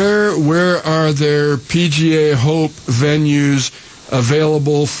 where are there PGA Hope venues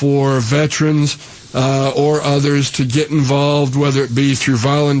available for veterans or others to get involved, whether it be through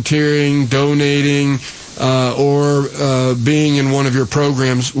volunteering, donating, or being in one of your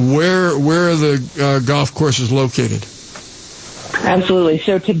programs? Where are the golf courses located? Absolutely.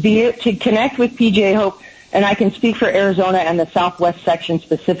 So to connect with PGA Hope, and I can speak for Arizona and the Southwest section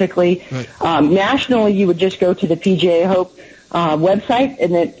specifically. Right. Nationally, you would just go to the PGA Hope website,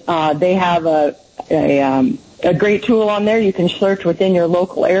 and they have a great tool on there. You can search within your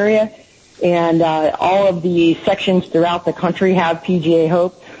local area, and all of the sections throughout the country have PGA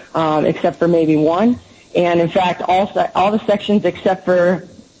Hope, except for maybe one. And in fact, all the sections except for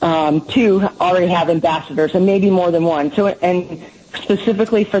two already have ambassadors, and maybe more than one. So, and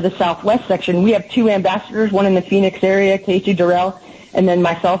specifically for the Southwest section, we have two ambassadors, one in the Phoenix area, Casey Durrell, and then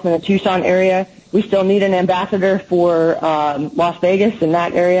myself in the Tucson area. We still need an ambassador for Las Vegas in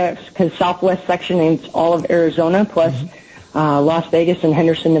that area, because Southwest section means all of Arizona plus Las Vegas and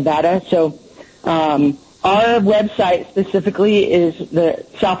Henderson, Nevada. So our website specifically is the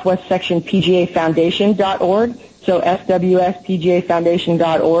Southwest section PGAFoundation.org, so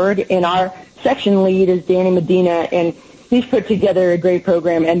SWSPGAFoundation.org, and our section lead is Danny Medina, and he's put together a great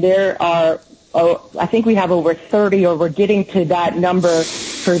program, and there are, I think we have over 30, or we're getting to that number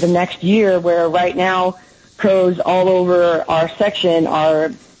for the next year, where right now pros all over our section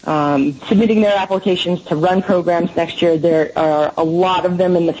are submitting their applications to run programs next year. There are a lot of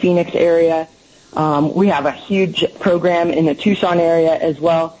them in the Phoenix area. We have a huge program in the Tucson area as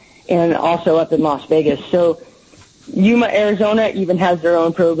well, and also up in Las Vegas. So Yuma, Arizona even has their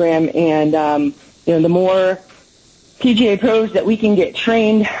own program, and the more PGA pros that we can get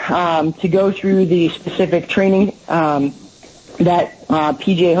trained to go through the specific training that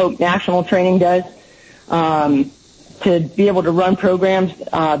PGA Hope National Training does to be able to run programs.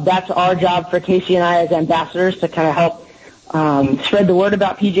 That's our job for Casey and I as ambassadors, to kind of help spread the word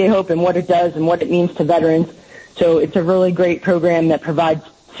about PGA Hope and what it does and what it means to veterans. So it's a really great program that provides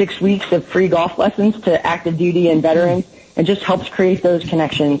 6 weeks of free golf lessons to active duty and veterans, and just helps create those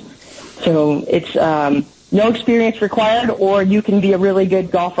connections. So it's no experience required, or you can be a really good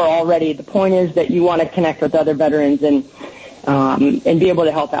golfer already. The point is that you want to connect with other veterans and be able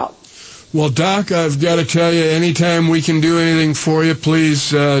to help out. Well, Doc, I've got to tell you, anytime we can do anything for you,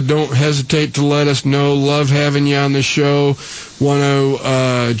 please don't hesitate to let us know. Love having you on the show. Want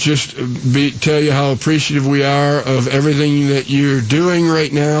to tell you how appreciative we are of everything that you're doing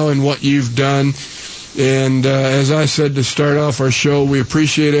right now and what you've done. And as I said to start off our show, we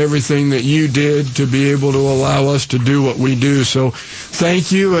appreciate everything that you did to be able to allow us to do what we do. So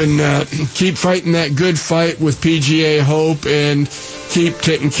thank you, and keep fighting that good fight with PGA Hope, and keep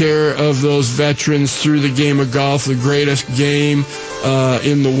taking care of those veterans through the game of golf, the greatest game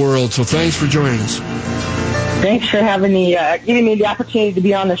in the world. So thanks for joining us. Thanks for having me, giving me the opportunity to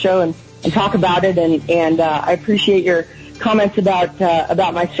be on the show and talk about it, and I appreciate your comments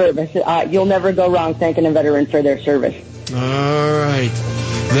about my service. You'll never go wrong thanking a veteran for their service. All right.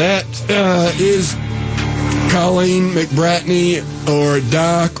 That is Colleen McBratney, or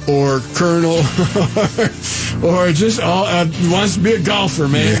Doc, or Colonel, or just wants to be a golfer,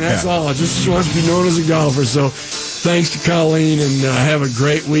 man. Yeah. That's all. Just wants to be known as a golfer. So thanks to Colleen, and have a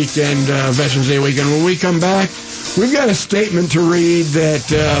great weekend, Veterans Day weekend. When we come back, we've got a statement to read that,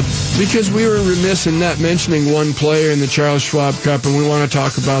 because we were remiss in not mentioning one player in the Charles Schwab Cup, and we want to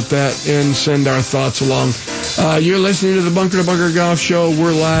talk about that and send our thoughts along. You're listening to the Bunker to Bunker Golf Show.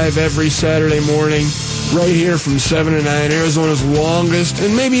 We're live every Saturday morning, right here from 7 to 9, Arizona's longest,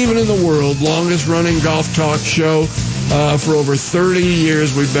 and maybe even in the world, longest running golf talk show. For over 30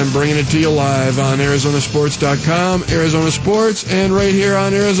 years, we've been bringing it to you live on ArizonaSports.com, Arizona Sports, and right here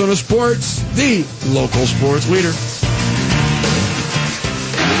on Arizona Sports, the local sports leader.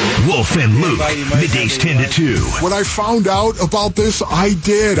 Wolf and Luke, middays 10 to 2. When I found out about this, I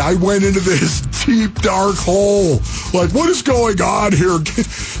went into this deep, dark hole. Like, what is going on here?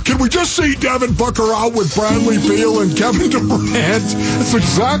 Can we just see Devin Booker out with Bradley Beal and Kevin Durant? That's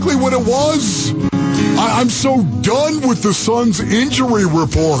exactly what it was. I'm so done with the Suns' injury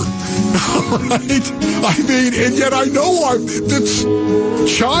report. All right? I mean, and yet I know it's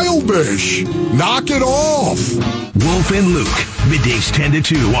childish. Knock it off. Wolf and Luke, middays 10 to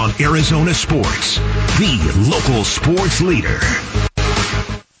 2 on Arizona Sports, the local sports leader.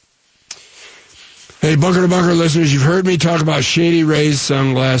 Hey, Bunker to Bunker listeners, you've heard me talk about Shady Rays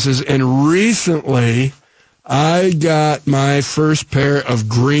sunglasses, and recently I got my first pair of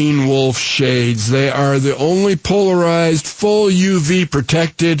Green Wolf shades. They are the only polarized, full UV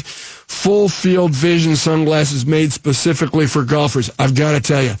protected, full field vision sunglasses made specifically for golfers. I've got to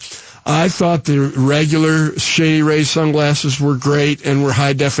tell you, I thought the regular Shady Rays sunglasses were great and were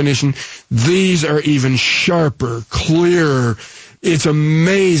high definition. These are even sharper, clearer. It's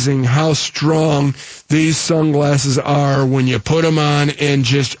amazing how strong these sunglasses are when you put them on, and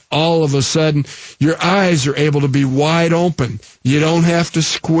just all of a sudden your eyes are able to be wide open. You don't have to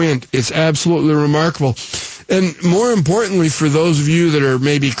squint. It's absolutely remarkable. And more importantly, for those of you that are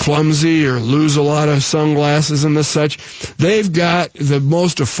maybe clumsy or lose a lot of sunglasses and the such, they've got the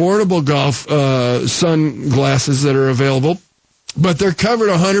most affordable golf sunglasses that are available. But they're covered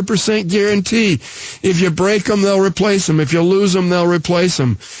 100% guarantee. If you break them, they'll replace them. If you lose them, they'll replace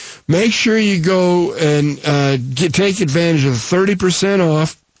them. Make sure you go and take advantage of the 30%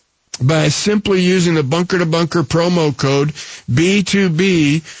 off by simply using the Bunker to Bunker promo code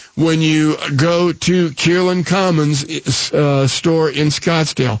B2B when you go to Kierland Commons store in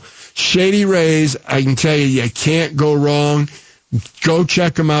Scottsdale. Shady Rays, I can tell you can't go wrong. Go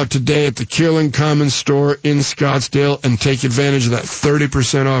check them out today at the Kierland Commons store in Scottsdale and take advantage of that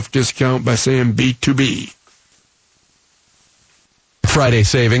 30% off discount by saying B2B. Friday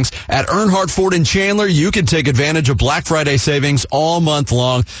savings. At Earnhardt Ford in Chandler, you can take advantage of Black Friday savings all month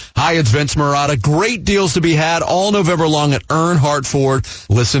long. Hi, it's Vince Murata. Great deals to be had all November long at Earnhardt Ford.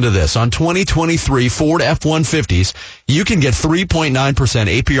 Listen to this. On 2023 Ford F-150s, you can get 3.9%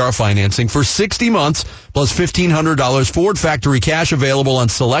 APR financing for 60 months plus $1,500 Ford factory cash available on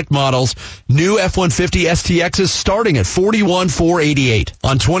select models. New F-150 STXs starting at $41,488.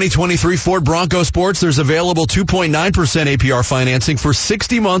 On 2023 Ford Bronco Sports, there's available 2.9% APR financing for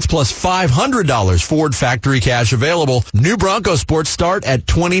 60 months plus $500 Ford factory cash available. New Bronco Sports start at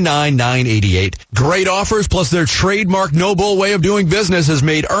 $29,988. Great offers plus their trademark no bull way of doing business has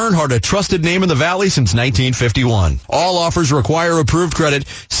made Earnhardt a trusted name in the Valley since 1951. All offers require approved credit.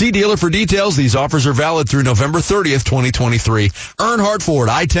 See dealer for details. These offers are valid through November 30th, 2023. Earnhardt Ford,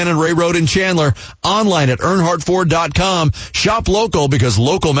 I-10 and Ray Road in Chandler. Online at earnhardtford.com. Shop local because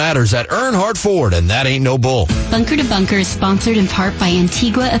local matters at Earnhardt Ford, and that ain't no bull. Bunker to Bunker is sponsored in part by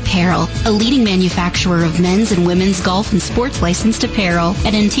Antigua Apparel, a leading manufacturer of men's and women's golf and sports licensed apparel.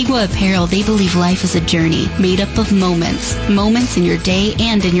 At Antigua Apparel, they believe life is a journey made up of moments. Moments in your day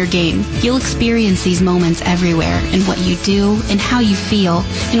and in your game. You'll experience these moments everywhere, in what you do, in how you feel,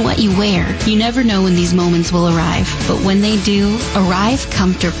 in what you wear. You never know when these moments will arrive, but when they do, arrive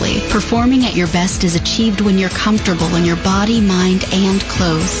comfortably. Performing at your best is achieved when you're comfortable in your body, mind, and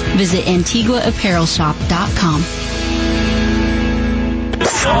clothes. Visit AntiguaApparelShop.com.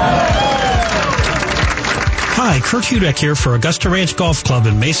 Hi, Kurt Hudek here for Augusta Ranch Golf Club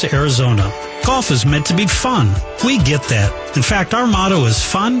in Mesa, Arizona. Golf is meant to be fun. We get that. In fact, our motto is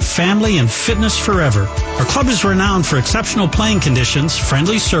fun, family, and fitness forever. Our club is renowned for exceptional playing conditions,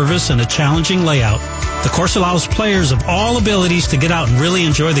 friendly service, and a challenging layout. The course allows players of all abilities to get out and really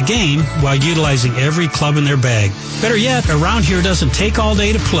enjoy the game while utilizing every club in their bag. Better yet, around here doesn't take all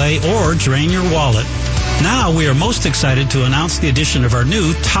day to play or drain your wallet. Now we are most excited to announce the addition of our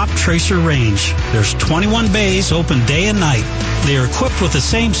new Top Tracer range. There's 21 bays open day and night. They are equipped with the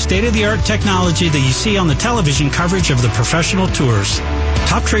same state-of-the-art technology that you see on the television coverage of the professional tours.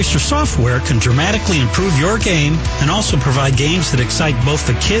 Top Tracer software can dramatically improve your game and also provide games that excite both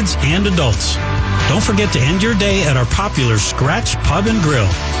the kids and adults. Don't forget to end your day at our popular Scratch Pub and Grill.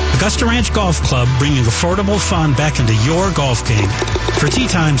 Augusta Ranch Golf Club, bringing affordable fun back into your golf game. For tee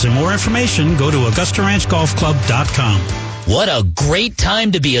times and more information, go to AugustaRanchGolfClub.com. What a great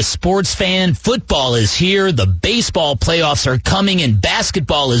time to be a sports fan. Football is here, the baseball playoffs are coming, and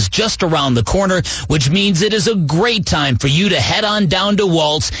basketball is just around the corner, which means it is a great time for you to head on down to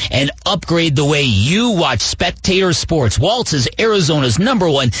Waltz and upgrade the way you watch spectator sports. Waltz is Arizona's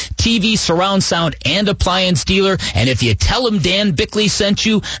 #1 TV surround sound and appliance dealer, and if you tell them Dan Bickley sent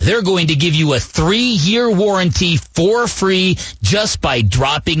you, they're going to give you a 3-year warranty for free just by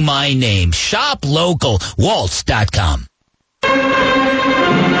dropping my name. Shop local, Waltz.com.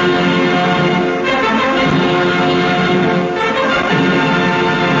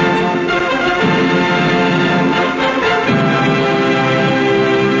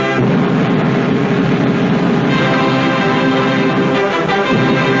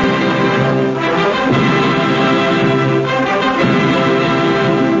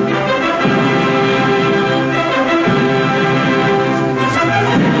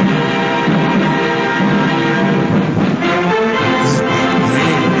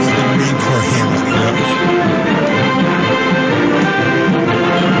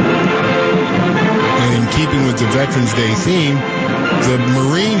 With the Veterans Day theme, the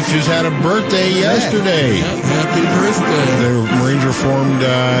Marines just had a birthday yesterday. Happy birthday. The Marines were formed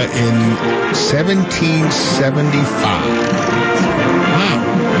in 1775. Wow.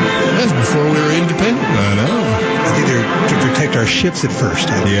 That's before we were independent. I know. I think they're to protect our ships at first.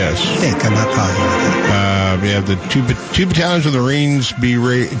 Yes. I think. I'm not positive. We have the two battalions of the Marines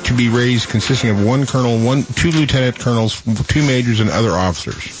to be raised, consisting of one colonel, two lieutenant colonels, 2 majors, and other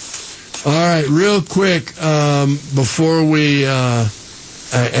officers. All right, real quick, before we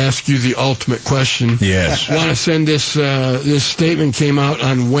ask you the ultimate question. Yes. I want to send this statement came out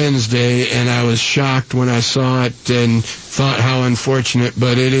on Wednesday, and I was shocked when I saw it and thought how unfortunate,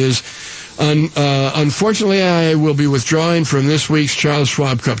 but it is Unfortunately, I will be withdrawing from this week's Charles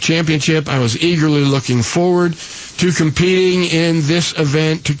Schwab Cup Championship. I was eagerly looking forward to competing in this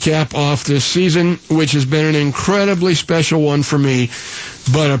event to cap off this season, which has been an incredibly special one for me.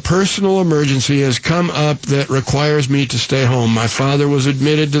 But a personal emergency has come up that requires me to stay home. My father was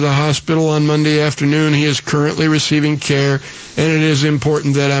admitted to the hospital on Monday afternoon. He is currently receiving care, and it is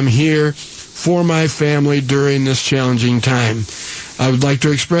important that I'm here for my family during this challenging time. I would like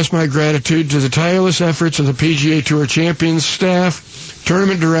to express my gratitude to the tireless efforts of the PGA Tour Champions staff,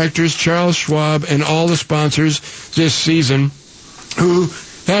 tournament directors, Charles Schwab, and all the sponsors this season who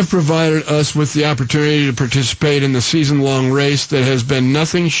have provided us with the opportunity to participate in the season-long race that has been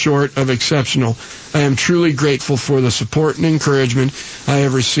nothing short of exceptional. I am truly grateful for the support and encouragement I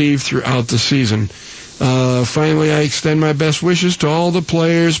have received throughout the season. Finally, I extend my best wishes to all the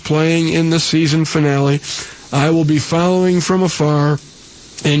players playing in the season finale. I will be following from afar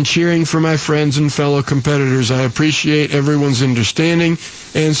and cheering for my friends and fellow competitors. I appreciate everyone's understanding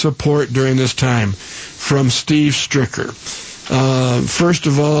and support during this time. From Steve Stricker. First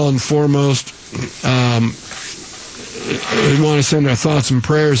of all and foremost, we want to send our thoughts and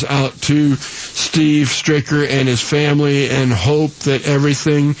prayers out to Steve Stricker and his family and hope that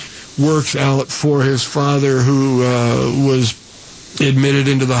everything works out for his father who was admitted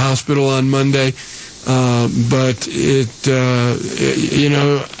into the hospital on Monday. But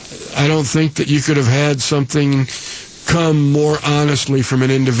I don't think that you could have had something come more honestly from an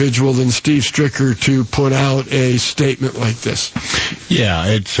individual than Steve Stricker to put out a statement like this. Yeah,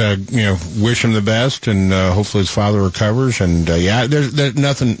 it's wish him the best, and hopefully his father recovers. And there's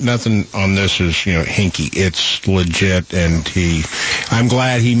nothing on this is hinky. It's legit, and I'm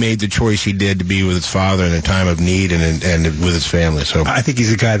glad he made the choice he did to be with his father in a time of need and with his family. So I think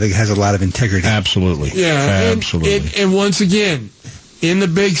he's a guy that has a lot of integrity. Absolutely, yeah, absolutely. And once again, in the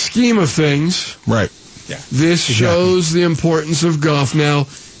big scheme of things, right. Yeah, this shows the importance of golf. Now,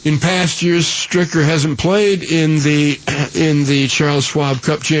 in past years, Stricker hasn't played in the Charles Schwab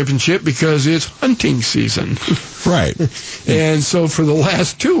Cup Championship because it's hunting season. Right. And so for the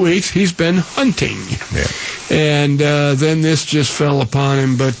last 2 weeks, he's been hunting. Yeah. And then this just fell upon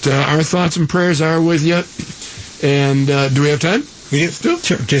him. But our thoughts and prayers are with you. And do we have time? We do.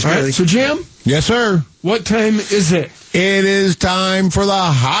 Sure. Just all barely. right, so Jim? Yes, sir. What time is it? It is time for the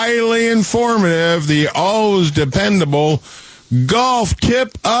highly informative, the always dependable golf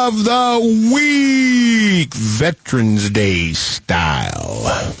tip of the week, Veterans Day style.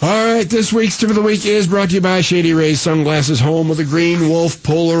 All right, this week's tip of the week is brought to you by Shady Rays Sunglasses, home of the Green Wolf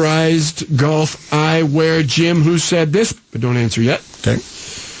polarized golf eyewear. Jim, who said this, but don't answer yet. Okay.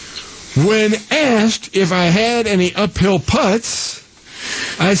 When asked if I had any uphill putts,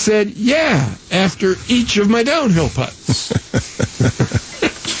 I said, yeah, after each of my downhill putts.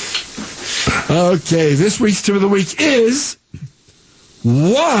 Okay, this week's tip of the week is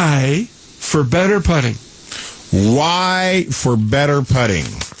why for better putting. Why for better putting.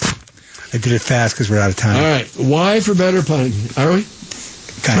 I did it fast because we're out of time. All right, why for better putting? Are we?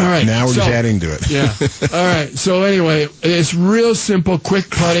 Kind of. All right. Now we're just adding to it. Yeah. All right, so anyway, it's real simple, quick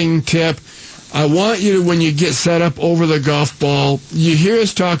putting tip. I want you to, when you get set up over the golf ball, you hear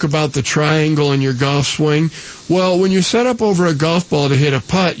us talk about the triangle in your golf swing. Well, when you're set up over a golf ball to hit a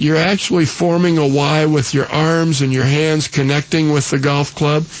putt, you're actually forming a Y with your arms and your hands connecting with the golf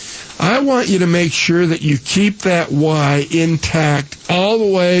club. I want you to make sure that you keep that Y intact all the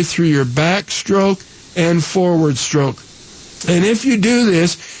way through your backstroke and forward stroke. And if you do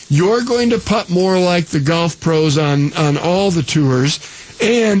this, you're going to putt more like the golf pros on all the tours,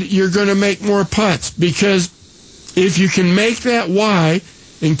 and you're going to make more putts, because if you can make that Y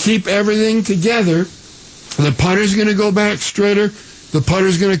and keep everything together, the putter's going to go back straighter, the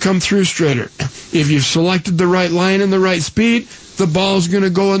putter's going to come through straighter. If you've selected the right line and the right speed, the ball's going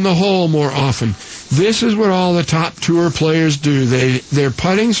to go in the hole more often. This is what all the top tour players do. Their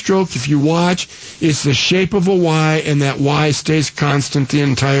putting stroke, if you watch, it's the shape of a Y, and that Y stays constant the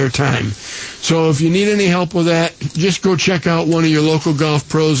entire time. So if you need any help with that, just go check out one of your local golf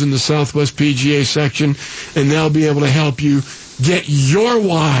pros in the Southwest PGA section, and they'll be able to help you get your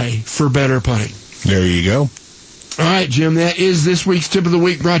Y for better putting. There you go. All right, Jim, that is this week's tip of the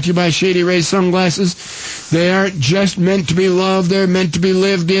week, brought to you by Shady Rays Sunglasses. They aren't just meant to be loved, they're meant to be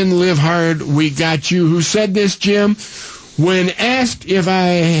lived in. Live hard. We got you. Who said this, Jim? When asked if I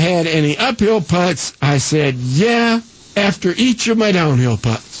had any uphill putts, I said, yeah, after each of my downhill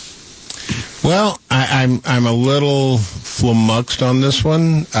putts. Well, I'm a little flummoxed on this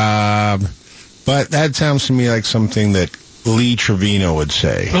one, but that sounds to me like something that Lee Trevino would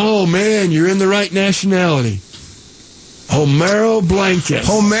say. Oh, man, you're in the right nationality. Homero Blanket.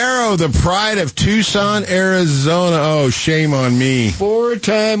 Homero, the pride of Tucson, Arizona. Oh, shame on me.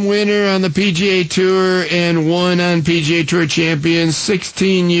 4-time winner on the PGA Tour and won on PGA Tour Champions.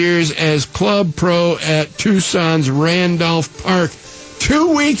 16 years as club pro at Tucson's Randolph Park.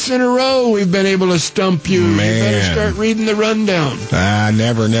 2 weeks in a row we've been able to stump you. Man. You better start reading the rundown.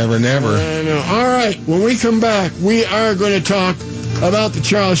 Never. I know. All right, when we come back, we are going to talk about the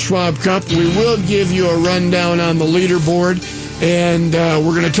Charles Schwab Cup. We will give you a rundown on the leaderboard, and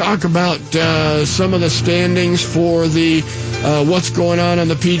we're going to talk about some of the standings for the what's going on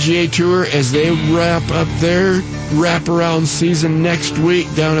the PGA Tour as they wrap up their wraparound season next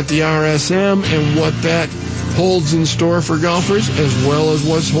week down at the RSM, and what that holds in store for golfers, as well as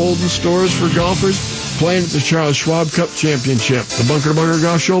what's holding stores for golfers playing at the Charles Schwab Cup Championship. The Bunker to Bunker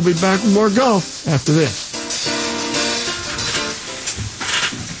Golf Show will be back with more golf after this.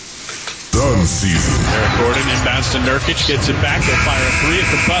 Gun season. Eric Gordon inbounds to Nurkic, gets it back. They'll fire a three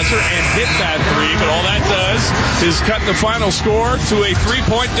at the buzzer and hit that three, but all that does is cut the final score to a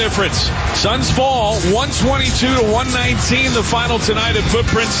 3-point difference. Suns fall 122 to 119, the final tonight at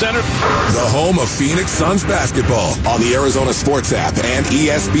Footprint Center. The home of Phoenix Suns basketball on the Arizona Sports app and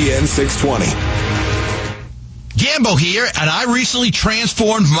ESPN 620. Gambo here, and I recently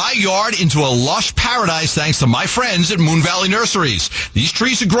transformed my yard into a lush paradise thanks to my friends at Moon Valley Nurseries. These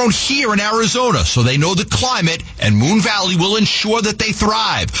trees are grown here in Arizona, so they know the climate, and Moon Valley will ensure that they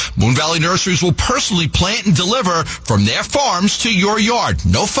thrive. Moon Valley Nurseries will personally plant and deliver from their farms to your yard.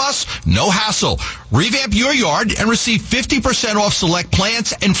 No fuss, no hassle. Revamp your yard and receive 50% off select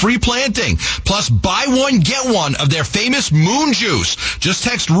plants and free planting. Plus, buy one, get one of their famous Moon Juice. Just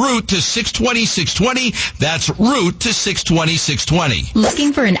text ROOT to 620-620. That's ROOT to 620-620.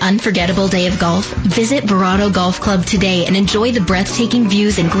 Looking for an unforgettable day of golf? Visit Verado Golf Club today and enjoy the breathtaking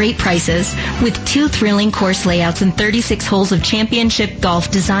views and great prices. With 2 thrilling course layouts and 36 holes of championship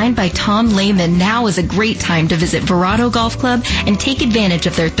golf designed by Tom Lehman, now is a great time to visit Verado Golf Club and take advantage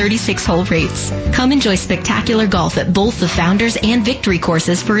of their 36-hole rates. Come enjoy spectacular golf at both the Founders and Victory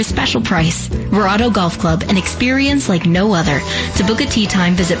courses for a special price. Verado Golf Club, an experience like no other. To book a tee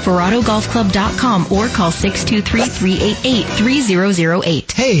time, visit VeradoGolfClub.com or call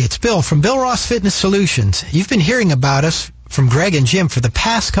 623-388-3008. Hey, it's Bill from Bill Ross Fitness Solutions. You've been hearing about us from Greg and Jim for the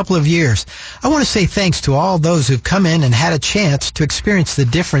past couple of years. I want to say thanks to all those who've come in and had a chance to experience the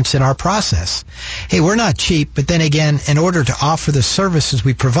difference in our process. Hey, we're not cheap, but then again, in order to offer the services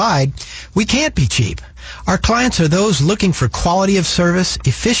we provide, we can't be cheap. Our clients are those looking for quality of service,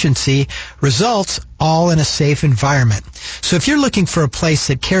 efficiency, results, all in a safe environment. So if you're looking for a place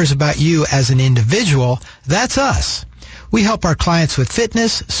that cares about you as an individual, that's us. We help our clients with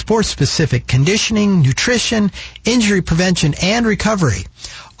fitness, sports-specific conditioning, nutrition, injury prevention, and recovery.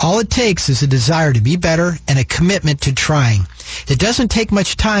 All it takes is a desire to be better and a commitment to trying. It doesn't take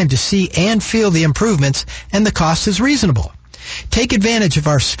much time to see and feel the improvements, and the cost is reasonable. Take advantage of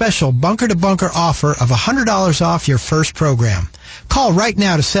our special bunker-to-bunker offer of $100 off your first program. Call right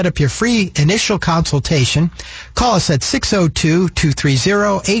now to set up your free initial consultation. Call us at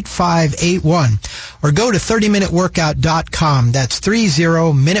 602-230-8581 or go to 30minuteworkout.com. That's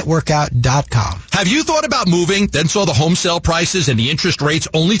 30minuteworkout.com. Have you thought about moving, then saw the home sale prices and the interest rates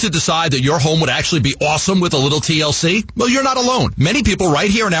only to decide that your home would actually be awesome with a little TLC? Well, you're not alone. Many people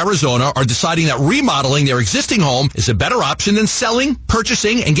right here in Arizona are deciding that remodeling their existing home is a better option than selling,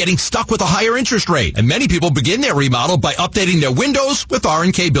 purchasing, and getting stuck with a higher interest rate. And many people begin their remodel by updating their windows with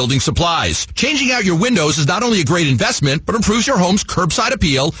R&K Building Supplies. Changing out your windows is not only a great investment, but improves your home's curbside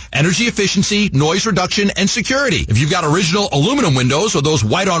appeal, energy efficiency, noise reduction, and security. If you've got original aluminum windows or those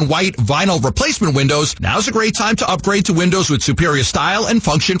white-on-white vinyl replacement windows, now's a great time to upgrade to windows with superior style and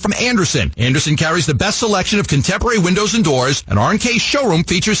function from Andersen. Andersen carries the best selection of contemporary windows and doors, and R&K's showroom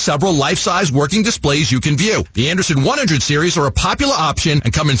features several life-size working displays you can view. The Andersen 100 series are a popular option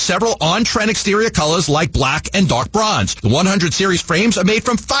and come in several on-trend exterior colors like black and dark bronze. The 100 series frames are made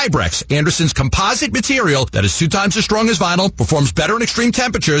from Fibrex, Andersen's composite material that is 2 times as strong as vinyl, performs better in extreme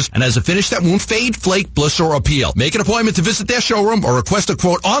temperatures, and has a finish that won't fade, flake, blister, or peel. Make an appointment to visit their showroom or request a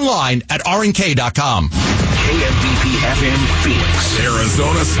quote online at rnk.com. KMDP FM Phoenix.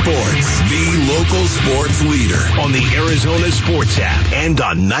 Arizona Sports, the local sports leader. On the Arizona Sports app and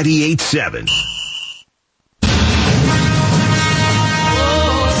on 98.7.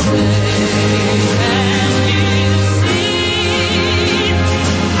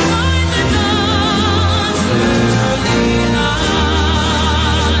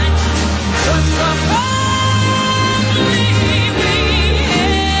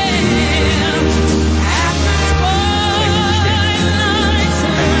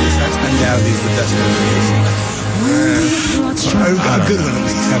 Undoubtedly the best notification.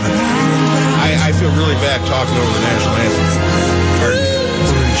 talking over the national anthem.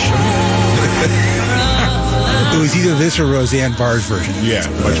 It was either this or Roseanne Barr's version. Yeah,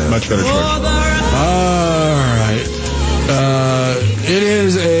 much better choice. All right. It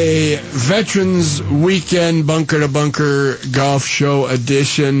is a Veterans Weekend Bunker to Bunker Golf Show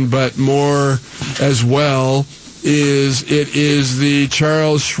edition, but more as well is the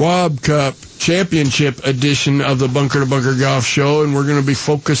Charles Schwab Cup Championship edition of the Bunker to Bunker Golf Show, and we're going to be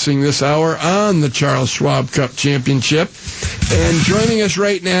focusing this hour on the Charles Schwab Cup Championship. And joining us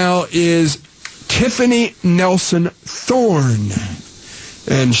right now is Tiffany Nelson Thorne.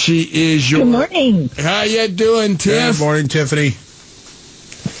 And she is your... Good morning. How you doing, Tiff? Good morning, Tiffany.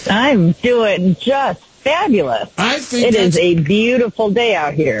 I'm doing just fabulous. I think it is a beautiful day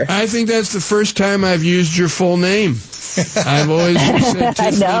out here. I think that's the first time I've used your full name. I've always said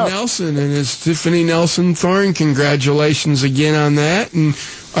Tiffany Nelson, and it's Tiffany Nelson Thorne. Congratulations again on that. And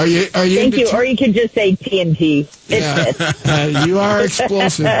are you? Thank you. Or you could just say TNT. Yeah. You are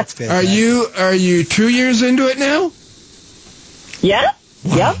explosive. Are you 2 years into it now? Yeah.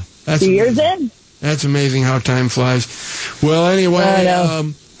 Wow. Yep. That's 2 years in. That's amazing how time flies. Well,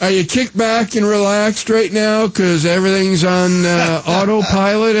 anyway, are you kicked back and relaxed right now because everything's on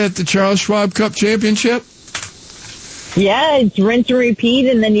autopilot at the Charles Schwab Cup Championship? Yeah, it's rinse and repeat,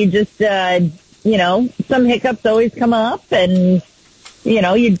 and then you just, some hiccups always come up, and,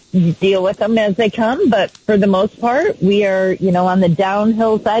 you deal with them as they come. But for the most part, we are, on the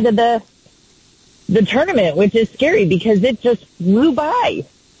downhill side of the tournament, which is scary because it just flew by.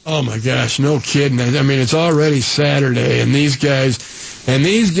 Oh my gosh, no kidding. I mean, it's already Saturday, and these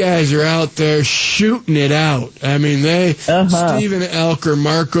guys are out there shooting it out. I mean, Stephen Elker,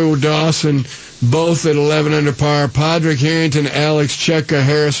 Marco Dawson, both at 11 under par. Padraig Harrington, Alex Cheka,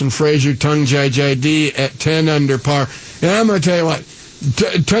 Harrison Frazier, Tunjai Jaidi at 10 under par. And I'm going to tell you what,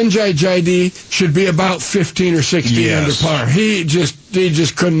 Tunjai Jaidi should be about 15 or 16 under par. He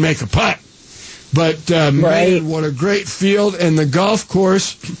just couldn't make a putt. But, man, what a great field. And the golf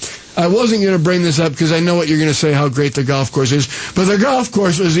course, I wasn't going to bring this up because I know what you're going to say, how great the golf course is. But the golf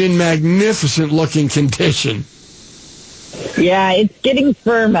course was in magnificent-looking condition. Yeah, it's getting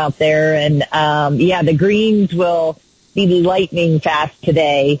firm out there. And, the greens will be lightning fast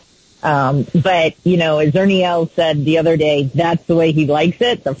today. But, as Ernie Els said the other day, that's the way he likes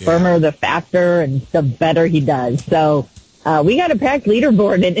it. The firmer, the faster, and the better he does. So we got a packed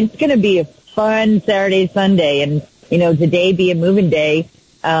leaderboard, and it's going to be a fun Saturday, Sunday, and, today be a moving day.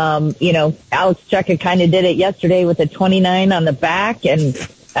 Alex Cheka kind of did it yesterday with a 29 on the back, and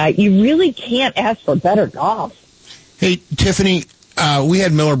you really can't ask for better golf. Hey, Tiffany, we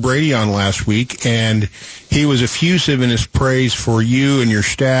had Miller Brady on last week, and he was effusive in his praise for you and your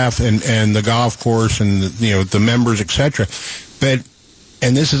staff and the golf course and, the members, etc.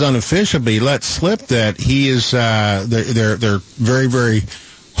 And this is unofficial, but he let slip that he is, they're very, very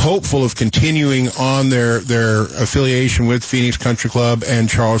hopeful of continuing on their affiliation with Phoenix Country Club and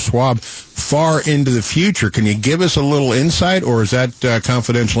Charles Schwab far into the future. Can you give us a little insight, or is that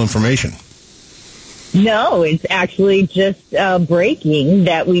confidential information? No, it's actually just breaking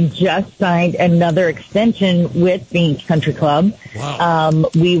that we just signed another extension with Phoenix Country Club. Wow.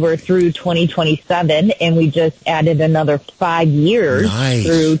 We were through 2027, and we just added another 5 years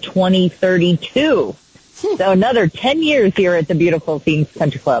through 2032. So another 10 years here at the beautiful Phoenix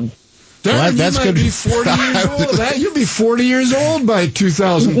Country Club. Well, that's good. Be 40 years old. You'll be 40 years old by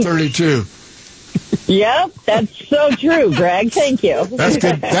 2032. Yep, that's so true, Greg. Thank you. That's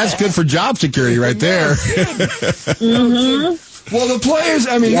good. That's good for job security right there. Mm-hmm. Well, the players,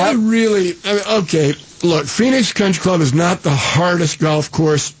 they really, okay, look, Phoenix Country Club is not the hardest golf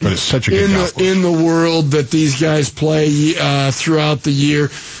course, but it's such a good golf course in the world that these guys play throughout the year.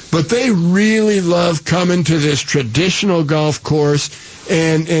 But they really love coming to this traditional golf course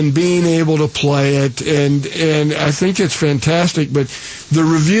and being able to play it, and I think it's fantastic. But the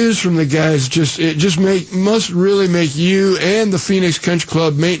reviews from the guys must really make you and the Phoenix Country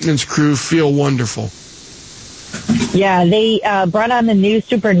Club maintenance crew feel wonderful. Yeah, they brought on the new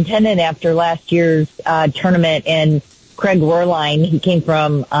superintendent after last year's tournament, and Craig Werlein. He came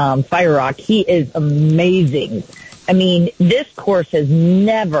from Fire Rock. He is amazing. I mean, this course has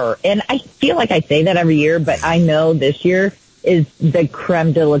never, and I feel like I say that every year, but I know this year is the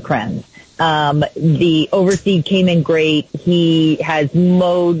creme de la creme. The overseed came in great. He has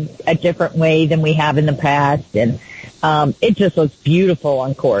mowed a different way than we have in the past, and it just looks beautiful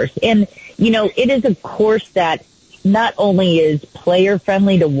on course. And, it is a course that not only is player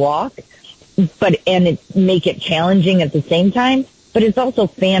friendly to walk, and it make it challenging at the same time, but it's also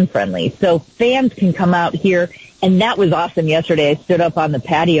fan-friendly. So fans can come out here, and that was awesome yesterday. I stood up on the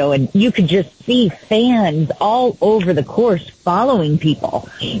patio, and you could just see fans all over the course following people.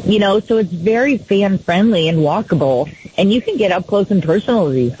 So it's very fan-friendly and walkable, and you can get up close and personal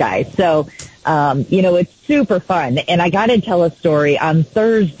with these guys. So, it's super fun. And I got to tell a story on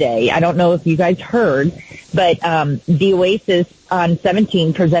Thursday. I don't know if you guys heard, but the Oasis on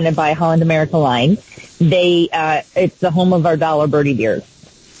 17, presented by Holland America Line, it's the home of our Dollar Birdie beers.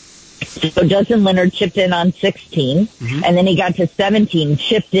 So Justin Leonard chipped in on 16, and then he got to 17,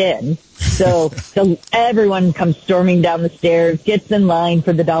 chipped in. So everyone comes storming down the stairs, gets in line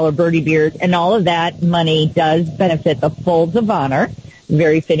for the Dollar Birdie beers, and all of that money does benefit the Folds of Honor,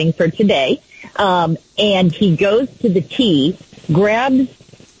 very fitting for today. And he goes to the tee,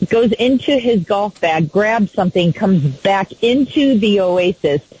 goes into his golf bag, grabs something, comes back into the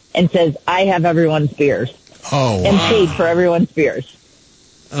Oasis, and says, "I have everyone's beers." Oh, wow. And paid for everyone's beers.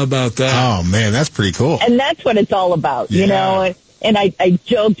 How about that? Oh, man, that's pretty cool. And that's what it's all about, Yeah. And I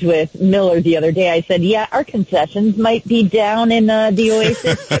joked with Miller the other day. I said, yeah, our concessions might be down in the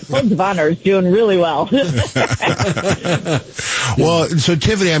Oasis, but Folds of Honor is doing really well. Well, so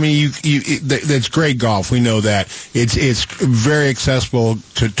Tiffany, I mean, that's great golf. We know that. It's very accessible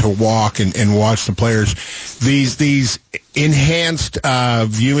to walk and watch the players. These enhanced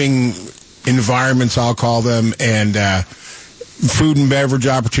viewing environments, I'll call them, and food and beverage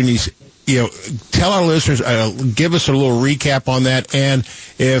opportunities. Tell our listeners, give us a little recap on that. And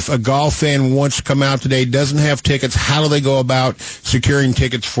if a golf fan wants to come out today, doesn't have tickets, how do they go about securing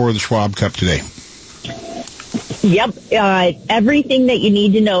tickets for the Schwab Cup today? Yep. Everything that you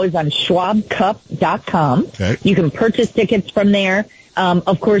need to know is on schwabcup.com. Okay. You can purchase tickets from there.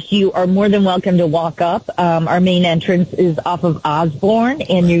 Of course, you are more than welcome to walk up. Our main entrance is off of Osborne,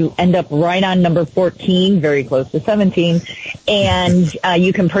 and you end up right on number 14, very close to 17, and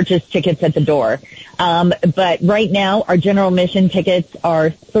you can purchase tickets at the door. But right now, our general admission tickets are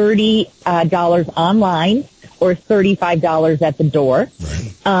 $30 online or $35 at the door.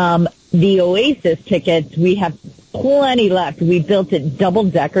 Right. The Oasis tickets, we have plenty left. We built it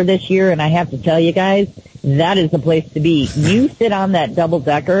double-decker this year, and I have to tell you guys, that is the place to be. You sit on that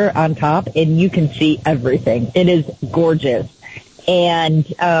double-decker on top, and you can see everything. It is gorgeous. And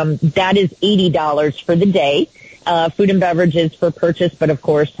that is $80 for the day. Food and beverages for purchase, but, of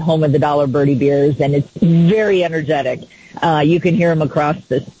course, home of the Dollar Birdie beers, and it's very energetic. You can hear them across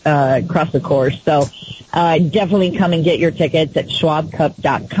the course. So definitely come and get your tickets at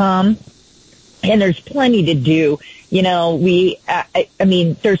schwabcup.com. And there's plenty to do. I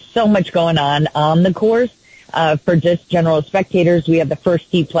mean, there's so much going on the course. For just general spectators, we have the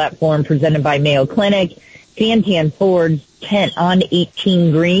First Tee platform presented by Mayo Clinic. Santan Ford's tent on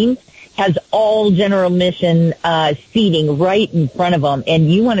 18 green has all general admission seating right in front of them.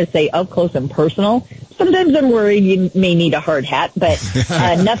 And you want to say up close and personal. Sometimes I'm worried you may need a hard hat, but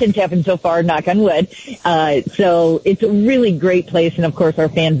nothing's happened so far, knock on wood. So it's a really great place. And, of course, our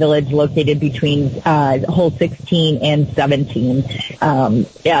fan village located between hole 16 and 17.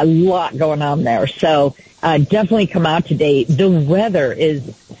 A lot going on there. So definitely come out today. The weather is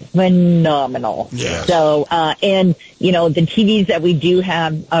phenomenal. Yes. So, and, the TVs that we do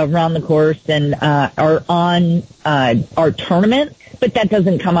have around the course and are on our tournament, but that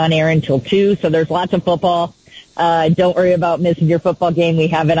doesn't come on air until 2, so there's lots of football. Don't worry about missing your football game. We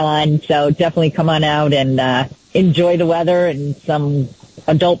have it on, so definitely come on out and enjoy the weather and some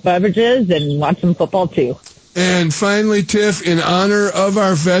adult beverages and watch some football, too. And finally, Tiff, in honor of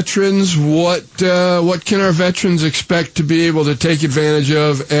our veterans, what can our veterans expect to be able to take advantage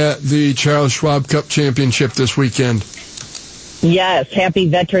of at the Charles Schwab Cup Championship this weekend? Yes, happy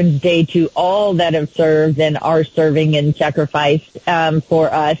Veterans Day to all that have served and are serving and sacrificed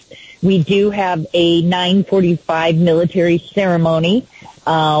for us. We do have a 9:45 military ceremony.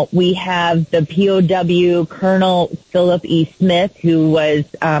 We have the POW Colonel Philip E. Smith, who was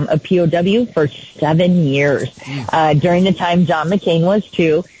a POW for 7 years. During the time John McCain was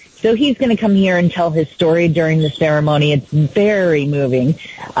too. So he's going to come here and tell his story during the ceremony. It's very moving.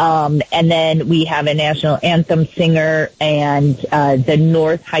 And then we have a national anthem singer, and the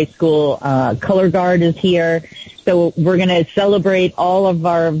North High School Color Guard is here. So we're going to celebrate all of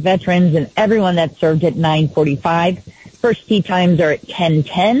our veterans and everyone that served at 9:45. First tee times are at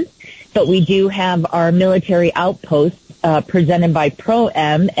 10:10. But we do have our military outpost presented by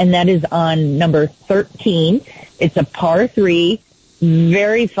Pro-M, and that is on number 13. It's a par 3.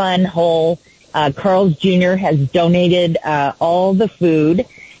 Very fun hole. Carl's Jr. has donated all the food,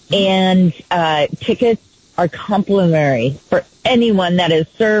 and tickets are complimentary for anyone that has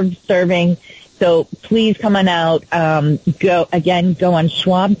served, serving, So please come on out. Go on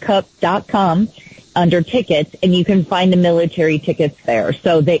schwabcup.com under tickets, and you can find the military tickets there.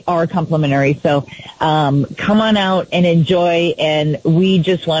 So they are complimentary. So come on out and enjoy. And we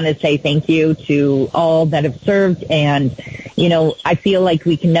just want to say thank you to all that have served. And, I feel like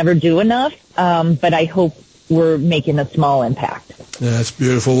we can never do enough, but I hope we're making a small impact. That's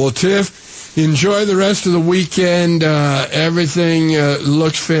beautiful. Well, Tiff, enjoy the rest of the weekend. Everything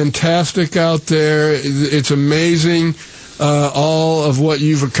looks fantastic out there. It's amazing. All of what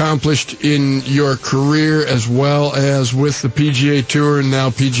you've accomplished in your career as well as with the PGA Tour and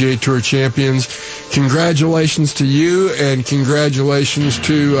now PGA Tour champions. Congratulations to you and congratulations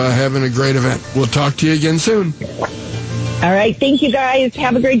to having a great event. We'll talk to you again soon. All right. Thank you, guys.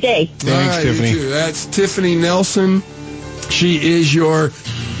 Have a great day. Thanks, Tiffany. You too. That's Tiffany Nelson. She is your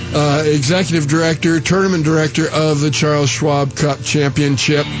executive director, tournament director of the Charles Schwab Cup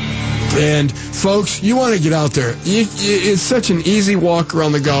Championship. And, folks, you want to get out there. It's such an easy walk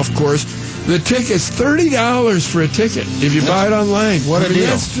around the golf course. The ticket's $30 for a ticket if you buy it online. What a deal.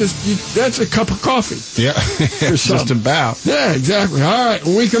 That's a cup of coffee. Yeah, just about. Yeah, exactly. All right,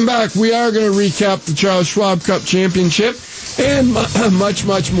 when we come back, we are going to recap the Charles Schwab Cup Championship and much,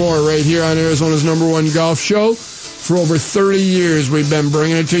 much more right here on Arizona's #1 golf show. For over 30 years, we've been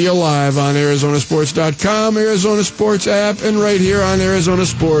bringing it to you live on ArizonaSports.com, Arizona Sports app, and right here on Arizona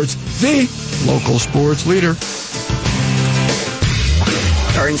Sports, the local sports leader.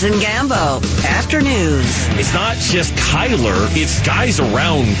 Burns and Gambo, afternoons. It's not just Kyler, it's guys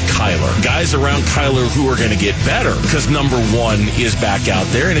around Kyler. Guys around Kyler who are going to get better because number one is back out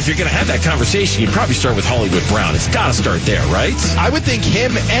there. And if you're going to have that conversation, you'd probably start with Hollywood Brown. It's got to start there, right? I would think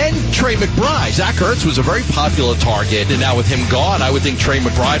him and Trey McBride. Zach Ertz was a very popular target, and now with him gone, I would think Trey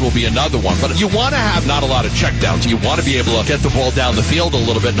McBride will be another one. But you want to have not a lot of checkdowns. You want to be able to get the ball down the field a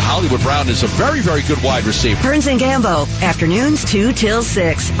little bit, and Hollywood Brown is a very, very good wide receiver. Burns and Gambo, afternoons 2 till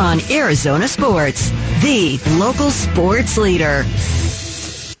 6 on Arizona Sports, the local sports leader.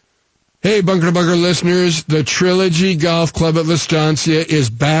 Hey, Bunker to Bunker listeners, the Trilogy Golf Club at Estancia is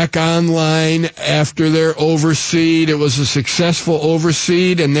back online after their overseed. It was a successful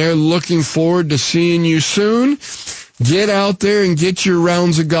overseed, and they're looking forward to seeing you soon. Get out there and get your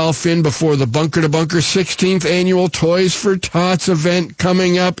rounds of golf in before the Bunker to Bunker 16th Annual Toys for Tots event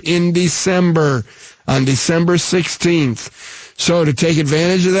coming up in December, on December 16th. So to take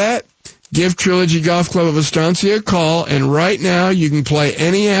advantage of that, give Trilogy Golf Club of Estancia a call, and right now you can play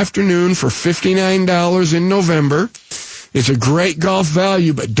any afternoon for $59 in November. It's a great golf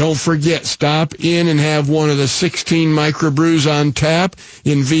value, but don't forget, stop in and have one of the 16 microbrews on tap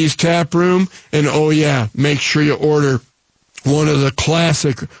in V's Tap Room, and oh yeah, make sure you order one of the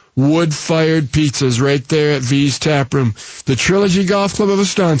classic wood-fired pizzas right there at V's Tap Room. The Trilogy Golf Club of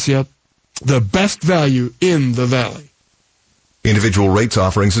Estancia, the best value in the valley. Individual rates,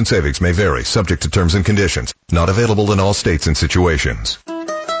 offerings, and savings may vary, subject to terms and conditions. Not available in all states and situations.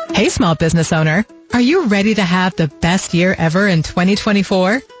 Hey, small business owner. Are you ready to have the best year ever in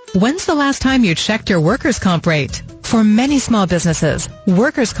 2024? When's the last time you checked your workers' comp rate? For many small businesses,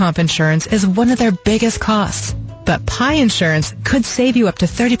 workers' comp insurance is one of their biggest costs. But Pi Insurance could save you up to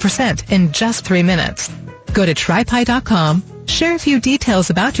 30% in just 3 minutes. Go to trypi.com, share a few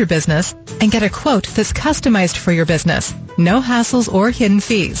details about your business, and get a quote that's customized for your business. No hassles or hidden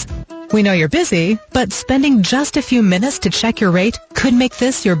fees. We know you're busy, but spending just a few minutes to check your rate could make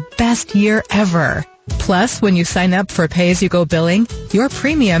this your best year ever. Plus, when you sign up for pay-as-you-go billing, your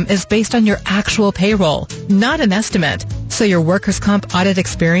premium is based on your actual payroll, not an estimate. So your workers' comp audit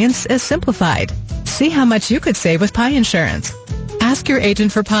experience is simplified. See how much you could save with Pi Insurance. Ask your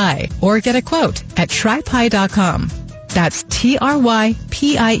agent for Pi or get a quote at trypi.com. That's TRYPIE.com.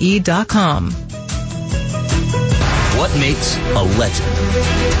 What makes a legend?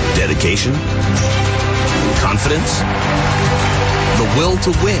 Dedication? Confidence? The will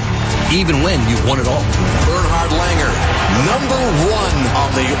to win, even when you've won it all. Bernhard Langer, #1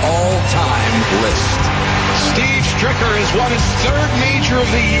 on the all-time list. Steve Stricker has won his 3rd major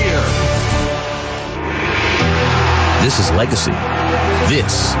of the year. This is legacy.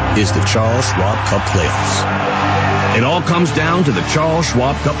 This is the Charles Schwab Cup Playoffs. It all comes down to the Charles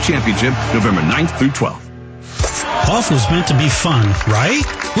Schwab Cup Championship, November 9th through 12th. Golf was meant to be fun, right?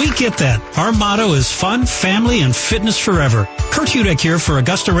 We get that. Our motto is fun, family, and fitness forever. Kurt Hudek here for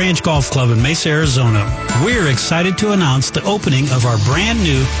Augusta Ranch Golf Club in Mesa, Arizona. We're excited to announce the opening of our brand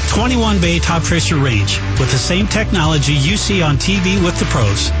new 21-bay Top Tracer range with the same technology you see on TV with the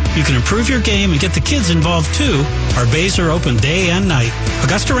pros. you can improve your game and get the kids involved too. Our bays are open day and night.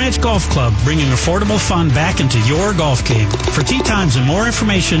 Augusta Ranch Golf Club, bringing affordable fun back into your golf game. For tee times and more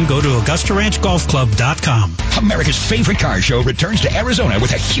information, go to AugustaRanchGolfClub.com. America's favorite car show returns to Arizona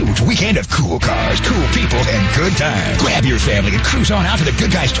with a huge weekend of cool cars, cool people, and good times. Grab your family and cruise on out to the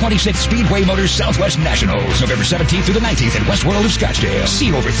Good Guys 26th Speedway Motors Southwest Nationals, November 17th through the 19th at West World of Scottsdale.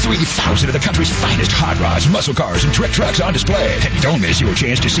 See over 3,000 of the country's finest hot rods, muscle cars, and trick trucks on display. And don't miss your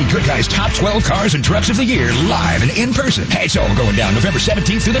chance to see Good Guys' top 12 cars and trucks of the year live and in person. It's all going down November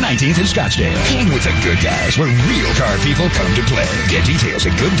 17th through the 19th in Scottsdale. Hang with the Good Guys, where real car people come to play. Get details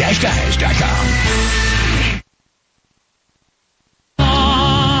at good-guys.com.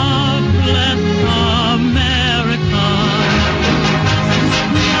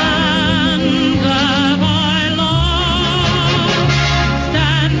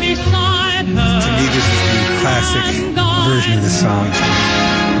 Classic version of the song.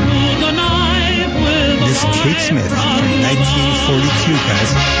 This is Kate Smith from 1942,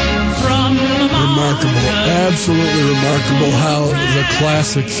 guys. Remarkable, absolutely remarkable how the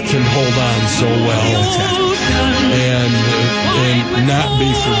classics can hold on so well and not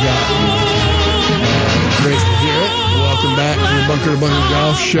be forgotten. Great to hear it. Welcome back to the Bunker to Bunker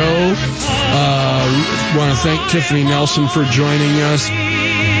Golf Show. Want to thank Tiffany Nelson for joining us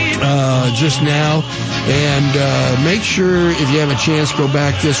just now, and make sure if you have a chance, go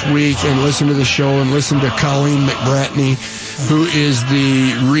back this week and listen to the show and listen to Colleen McBratney, who is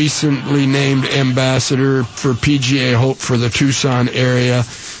the recently named ambassador for PGA Hope for the Tucson area.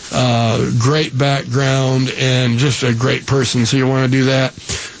 Great background and just a great person, so you want to do that.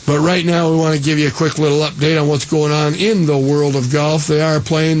 But right now we want to give you a quick little update on what's going on in the world of golf. They are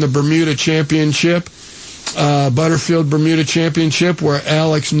playing the Bermuda Championship, Butterfield Bermuda Championship, where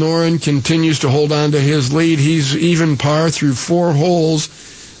Alex Noren continues to hold on to his lead. He's even par through 4 holes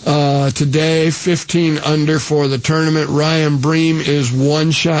today, 15 under for the tournament. Ryan Bream is 1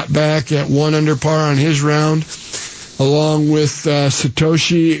 shot back at 1 under par on his round, along with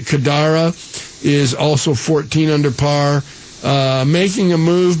Satoshi Kadara is also 14 under par. Making a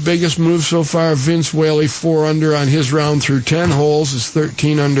move, biggest move so far, Vince Whaley, 4 under on his round through 10 holes, is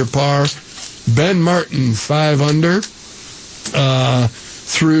 13 under par. Ben Martin, 5 under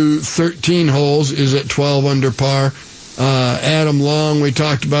through 13 holes, is at 12 under par. Adam Long, we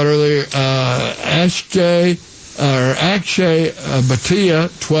talked about earlier. Akshay Bhatia,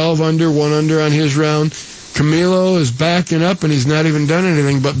 12 under, 1 under on his round. Camilo is backing up, and he's not even done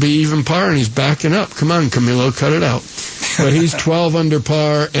anything but be even par, and he's backing up. Come on, Camilo, cut it out. But he's 12 under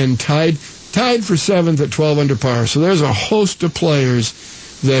par and tied for 7th at 12 under par. So there's a host of players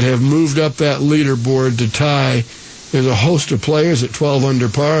that have moved up that leaderboard to tie. There's a host of players at 12 under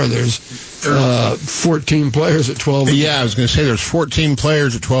par. There's 14 players at 12 under. Yeah, I was going to say there's 14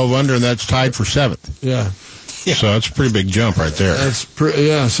 players at 12 under, and that's tied for 7th. Yeah. So that's a pretty big jump right there.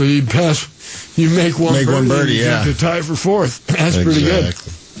 Yeah, so you make one birdie, yeah, to tie for 4th. That's pretty good.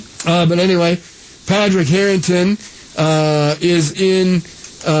 But anyway, Patrick Harrington is in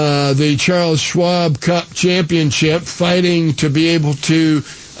the Charles Schwab Cup Championship, fighting to be able to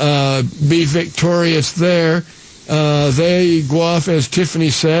be victorious there. They go off, as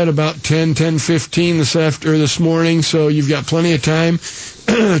Tiffany said, about 10:15 this morning, so you've got plenty of time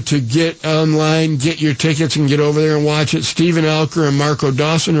to get online, get your tickets, and get over there and watch it. Stephen Alker and Marco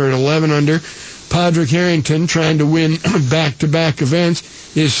Dawson are at 11 under. Padraig Harrington, trying to win back-to-back events,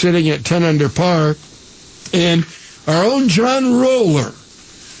 is sitting at 10 under par. And our own John Roller,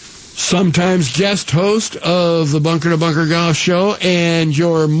 sometimes guest host of the Bunker to Bunker Golf Show and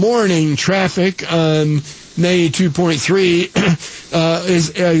your morning traffic on 92.3, is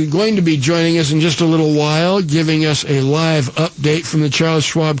going to be joining us in just a little while, giving us a live update from the Charles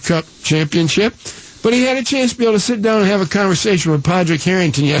Schwab Cup Championship. But he had a chance to be able to sit down and have a conversation with Padraig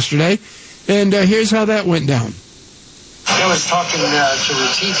Harrington yesterday, and here's how that went down. I was talking to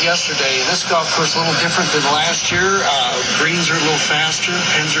Retief yesterday. This golf course is a little different than last year. Greens are a little faster,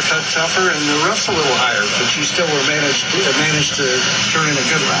 pins are cut tougher, and the rough's a little higher. But you still were managed to turn in a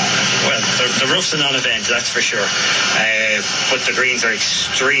good round. Well, the rough's a non-event, that's for sure. But the greens are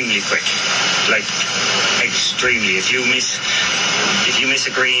extremely quick, like extremely. If you miss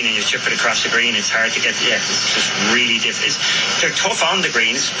a green and you chip it across the green, it's hard to get. Yeah, it's just really difficult. They're tough on the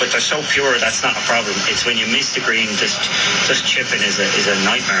greens, but they're so pure that's not a problem. It's when you miss the green, just chipping is a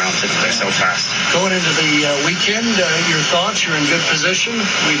nightmare on them. They're so fast. Going into the weekend, your thoughts? You're in good position.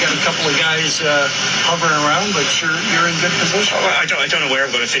 We got a couple of guys hovering around, but you're in good position. Well, I don't know where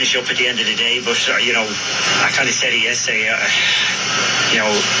I'm going to finish up at the end of the day, but I kind of said it yesterday.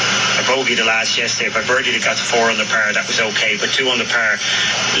 I I bogeyed the last yesterday. If I birdied it, got to 4 under par, that was okay. But 2 under par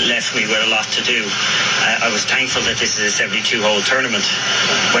left me with a lot to do. I was thankful that this is a 72-hole tournament.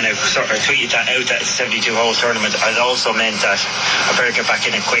 When I sort of tweeted that out, that it's a 72-hole tournament, it also meant that I better get back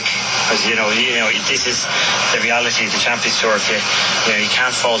in it quick. Because, you know, this is the reality of the Champions Tour. You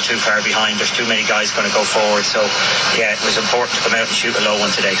can't fall too far behind. There's too many guys going to go forward. So, yeah, it was important to come out and shoot a low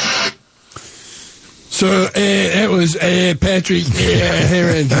one today. So that was Patrick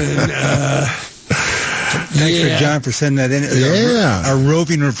Harrington. Thanks for John for sending that in. Our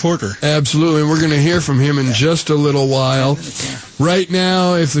roving reporter. Absolutely. We're going to hear from him in just a little while. Right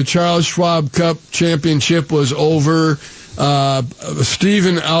now, if the Charles Schwab Cup Championship was over,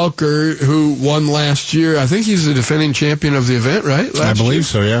 Stephen Alker, who won last year, I think he's the defending champion of the event, right? I believe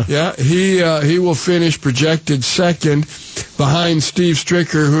so, yeah. Yeah, he will finish projected second behind Steve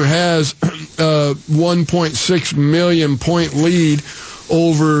Stricker, who has a 1.6 million point lead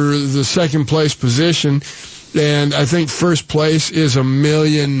over the second place position, and I think first place is 1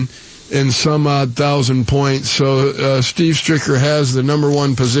 million and some odd thousand points. So Steve Stricker has the number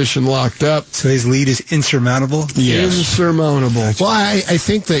one position locked up. So his lead is insurmountable? Yes. Insurmountable. Well, I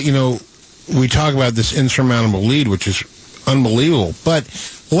think that, we talk about this insurmountable lead, which is unbelievable, but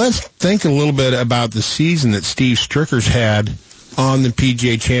let's think a little bit about the season that Steve Stricker's had on the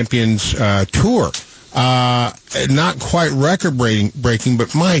PGA Champions Tour. Not quite record breaking,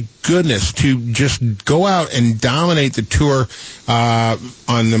 but my goodness, to just go out and dominate the tour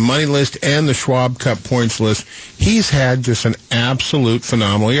on the money list and the Schwab Cup points list. He's had just an absolute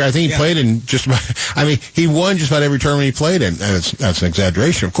phenomenal year. I think he played in just about, he won just about every tournament he played in. And that's an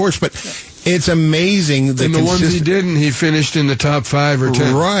exaggeration, of course, but it's amazing. And the ones he didn't, he finished in the top 5 or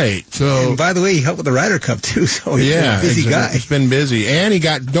 10. Right. So, and by the way, he helped with the Ryder Cup too. So he's been a busy guy. He's been busy, and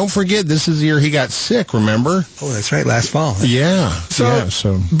don't forget, this is the year he got sick. Remember? Oh, that's right, last fall. Yeah.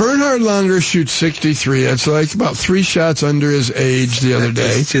 So Bernhard Langer shoots 63. That's like about 3 shots under his age the other day.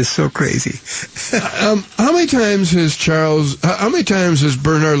 It's just so crazy. How many times has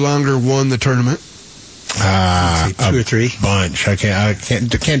Bernhard Langer won the tournament? 2 or 3. Bunch. I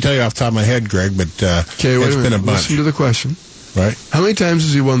can't tell you off the top of my head, Greg, but it's been a bunch. Listen to the question. Right. How many times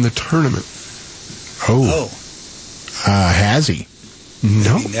has he won the tournament? Has he?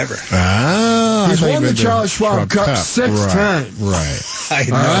 No. Never. He's won the Charles Schwab Cup 6 times. Right. I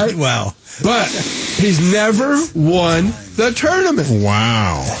know. All right? Wow. But he's never won the tournament.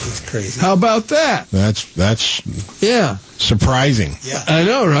 Wow. That's crazy. How about that? That's surprising. Yeah. I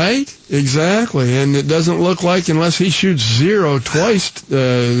know, right? Exactly. And it doesn't look like, unless he shoots 0 twice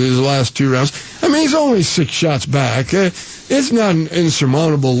his last 2 rounds. He's only 6 shots back. It's not an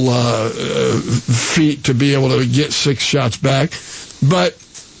insurmountable feat to be able to get 6 shots back. But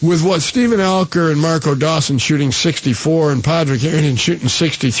with what Stephen Alker and Marco Dawson shooting 64 and Padraig Harrington shooting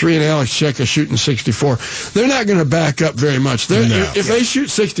 63 and Alex Checa shooting 64, they're not going to back up very much. If they shoot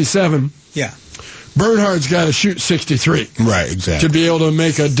 67, Bernhard's got to shoot 63. Right, exactly. To be able to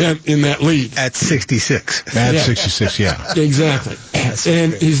make a dent in that lead. At 66. At 66, yeah. Exactly.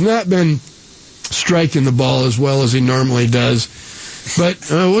 And he's not been striking the ball as well as he normally does. But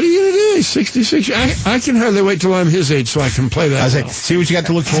what are you going to do? He's 66. I can hardly wait till I'm his age so I can play that. See what you got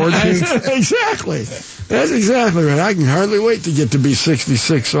to look forward to? Exactly. That's exactly right. I can hardly wait to get to be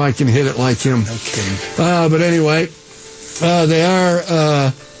 66 so I can hit it like him. No kidding. But anyway, they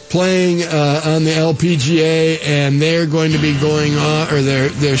are playing on the LPGA, and they're going to be going on, or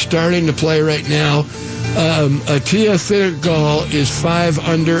they're starting to play right now. Atia Thitikul is 5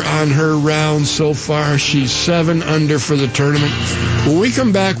 under on her round so far. She's 7 under for the tournament. When we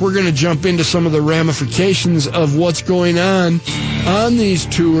come back, we're going to jump into some of the ramifications of what's going on these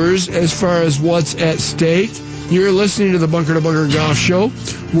tours as far as what's at stake. You're listening to the Bunker to Bunker Golf Show.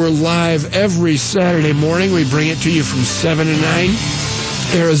 We're live every Saturday morning. We bring it to you from 7 to 9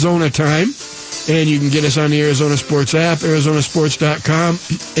 Arizona time. And you can get us on the Arizona Sports app, ArizonaSports.com,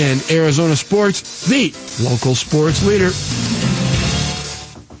 and Arizona Sports, the local sports leader.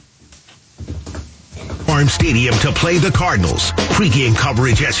 Farm Stadium to play the Cardinals. Pre-game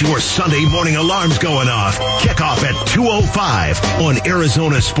coverage has your Sunday morning alarms going off. Kickoff at 2:05 on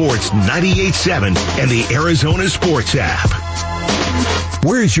Arizona Sports 98.7 and the Arizona Sports app.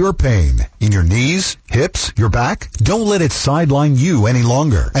 Where's your pain? In your knees, hips, your back? Don't let it sideline you any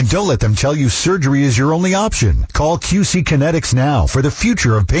longer. And don't let them tell you surgery is your only option. Call QC Kinetics now for the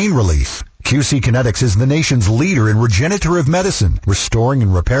future of pain relief. QC Kinetics is the nation's leader in regenerative medicine, restoring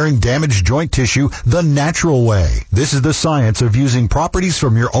and repairing damaged joint tissue the natural way. This is the science of using properties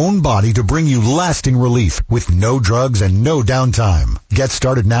from your own body to bring you lasting relief with no drugs and no downtime. Get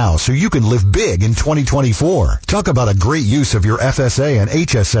started now so you can live big in 2024. Talk about a great use of your FSA and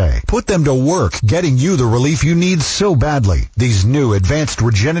HSA. Put them to work, getting you the relief you need so badly. These new advanced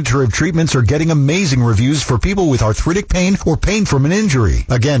regenerative treatments are getting amazing reviews for people with arthritic pain or pain from an injury.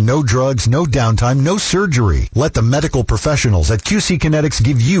 Again, no drugs, no downtime, no surgery. Let the medical professionals at QC Kinetics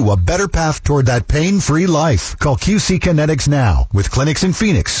give you a better path toward that pain-free life. Call QC Kinetics now with clinics in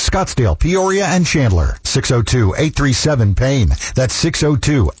Phoenix, Scottsdale, Peoria, and Chandler. 602-837-PAIN. That's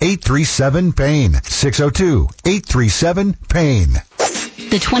 602-837-PAIN. 602-837-PAIN.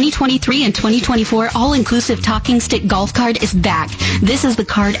 The 2023 and 2024 all-inclusive talking stick golf card is back. This is the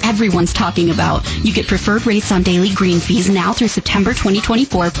card everyone's talking about. You get preferred rates on daily green fees now through September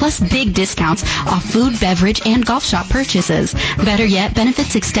 2024, plus big discounts off food, beverage, and golf shop purchases. Better yet,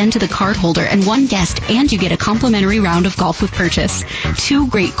 benefits extend to the card holder and one guest, and you get a complimentary round of golf with purchase. 2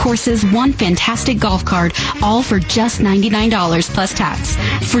 great courses, 1 fantastic golf card, all for just $99 plus tax.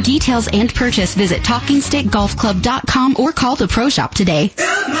 For details and purchase, visit TalkingStickGolfClub.com or call the Pro Shop today.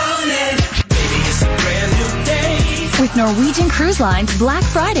 With Norwegian Cruise Line's Black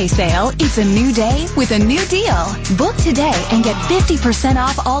Friday sale, it's a new day with a new deal. Book today and get 50%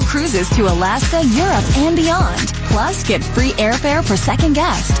 off all cruises to Alaska, Europe, and beyond. Plus, get free airfare for second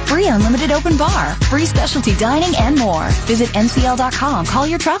guest, free unlimited open bar, free specialty dining, and more. Visit ncl.com, call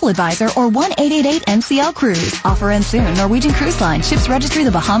your travel advisor, or 1-888-NCL-CRUISE. Offer ends soon. Norwegian Cruise Line. Ships registry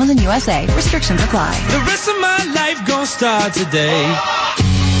the Bahamas and USA. Restrictions apply. The rest of my life gonna start today.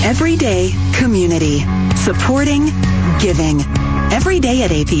 Everyday community. Supporting, giving. Every day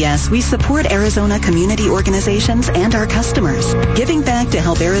at APS, we support Arizona community organizations and our customers, giving back to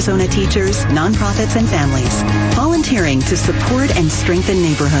help Arizona teachers, nonprofits, and families, volunteering to support and strengthen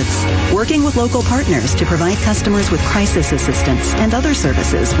neighborhoods, working with local partners to provide customers with crisis assistance and other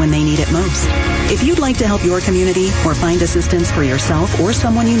services when they need it most. If you'd like to help your community or find assistance for yourself or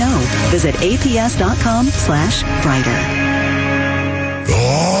someone you know, visit aps.com/brighter.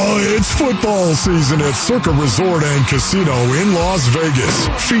 Oh, it's football season at Circa Resort and Casino in Las Vegas,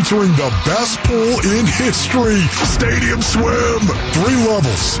 featuring the best pool in history, Stadium Swim. 3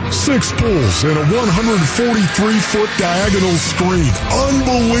 levels, 6 pools, and a 143-foot diagonal screen.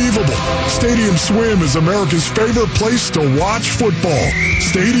 Unbelievable. Stadium Swim is America's favorite place to watch football.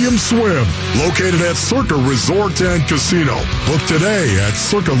 Stadium Swim, located at Circa Resort and Casino. Book today at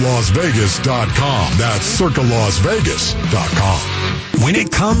circalasvegas.com. That's circalasvegas.com. When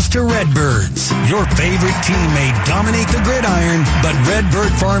it comes to Redbirds, your favorite team may dominate the gridiron, but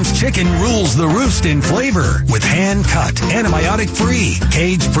Redbird Farms chicken rules the roost in flavor. With hand-cut, antibiotic-free,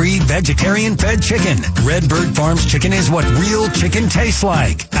 cage-free, vegetarian-fed chicken, Redbird Farms chicken is what real chicken tastes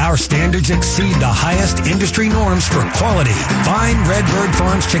like. Our standards exceed the highest industry norms for quality. Find Redbird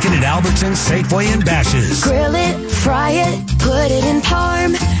Farms chicken at Albertsons, Safeway, and Bash's. Grill it, fry it, put it in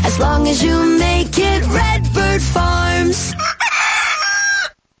parm. As long as you make it Redbird Farms.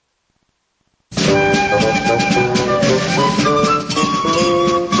 The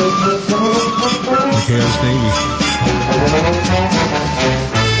Chaos Navy.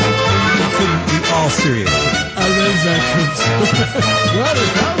 We couldn't be all serious. I love veterans.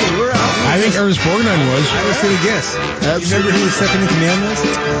 We're out. I think Ernest Borgnine was. I was going to guess. You remember who the second in command was?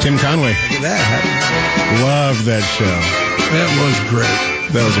 Tim Conway. Look at that. Love that show. That was great.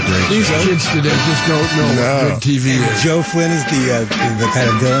 That was a great These show. kids today just don't know what good TV is. Joe Flynn is the kind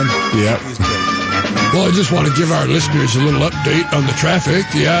of villain. Yep. Well, I just want to give our listeners a little update on the traffic.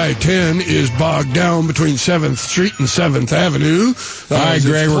 The I-10 is bogged down between 7th Street and 7th Avenue. All right,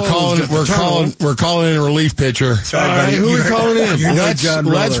 Greg, we're calling in a relief pitcher. Sorry, buddy. Who are we calling in?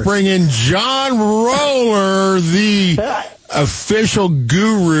 Let's bring in John Roller, the official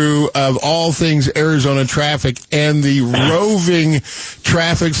guru of all things Arizona traffic and the roving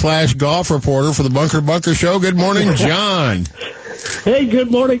traffic/golf reporter for the Bunker Bunker Show. Good morning, John. Hey,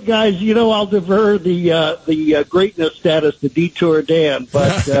 good morning, guys. You know, I'll defer the greatness status to Detour Dan,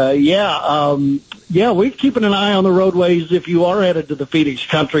 but we're keeping an eye on the roadways. If you are headed to the Phoenix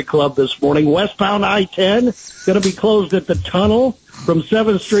Country Club this morning, westbound I-10 going to be closed at the tunnel from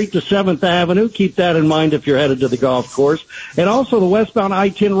 7th Street to 7th Avenue. Keep that in mind if you're headed to the golf course. And also the westbound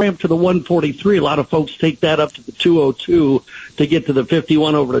I-10 ramp to the 143. A lot of folks take that up to the 202 to get to the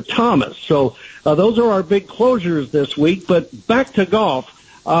 51 over to Thomas. So those are our big closures this week. But back to golf.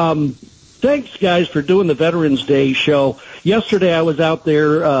 thanks, guys, for doing the Veterans Day show. Yesterday I was out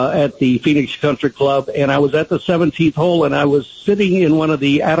there at the Phoenix Country Club, and I was at the 17th hole, and I was sitting in one of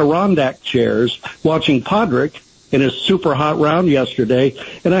the Adirondack chairs watching Podrick in his super hot round yesterday,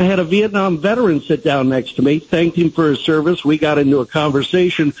 and I had a Vietnam veteran sit down next to me, thanked him for his service. We got into a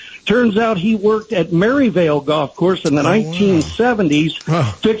conversation. Turns out he worked at Maryvale Golf Course in the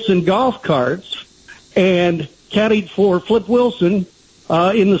 1970s, fixing golf carts, and caddied for Flip Wilson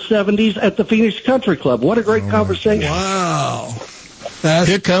in the 70s at the Phoenix Country Club. What a great conversation. Wow.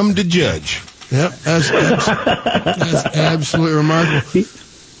 Here come the judge. Yep, that's absolutely remarkable.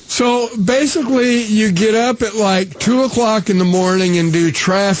 So basically, you get up at like 2 o'clock in the morning and do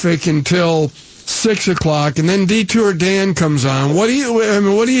traffic until 6 o'clock, and then Detour Dan comes on. What do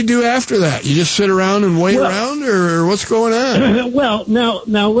you do after that? You just sit around and wait around, or what's going on? Well,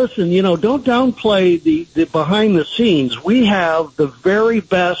 now listen. Don't downplay the behind the scenes. We have the very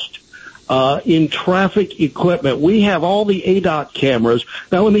best in traffic equipment. We have all the ADOT cameras.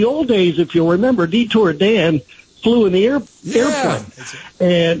 Now, in the old days, if you'll remember, Detour Dan flew in the airplane.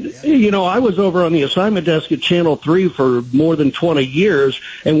 And, I was over on the assignment desk at Channel 3 for more than 20 years,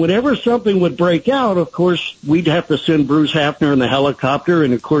 and whenever something would break out, of course, we'd have to send Bruce Hafner in the helicopter,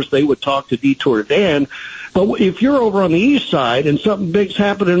 and, of course, they would talk to Detour Dan. But if you're over on the east side and something big's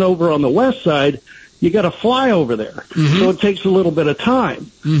happening over on the west side, you got to fly over there. So it takes a little bit of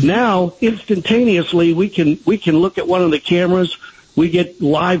time. Now, instantaneously, we can look at one of the cameras. We get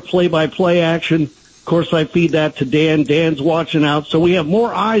live play-by-play action. Of course, I feed that to Dan. Dan's watching out, so we have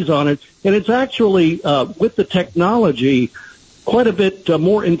more eyes on it. And it's actually, with the technology, quite a bit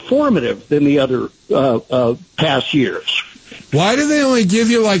more informative than the other past years. Why do they only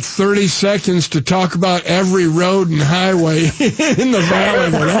give you like 30 seconds to talk about every road and highway in the valley?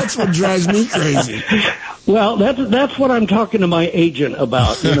 That's what drives me crazy. Well, that's what I'm talking to my agent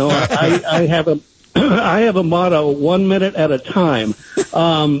about. I have a motto: 1 minute at a time.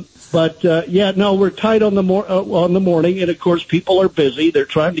 But we're tight on the morning, and of course people are busy. They're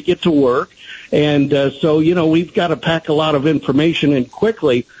trying to get to work, and so we've got to pack a lot of information in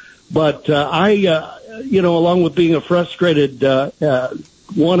quickly. But along with being a frustrated,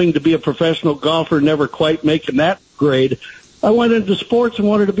 wanting to be a professional golfer, never quite making that grade, I went into sports and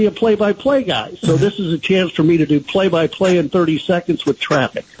wanted to be a play-by-play guy. So this is a chance for me to do play-by-play in 30 seconds with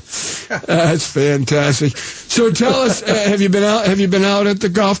traffic. That's fantastic. So tell us, have you been out at the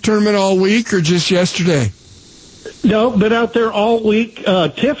golf tournament all week or just yesterday? No, been out there all week.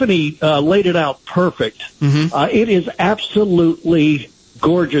 Tiffany laid it out perfect. It is absolutely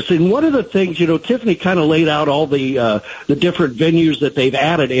gorgeous. And one of the things, Tiffany kind of laid out all the different venues that they've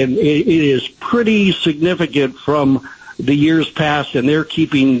added, and it is pretty significant from the years past, and they're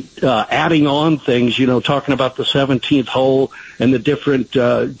keeping adding on things, talking about the 17th hole and the different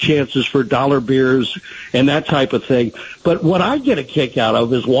chances for dollar beers and that type of thing. But what I get a kick out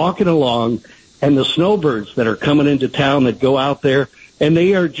of is walking along and the snowbirds that are coming into town that go out there, and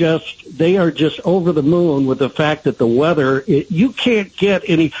they are just over the moon with the fact that the weather, you can't get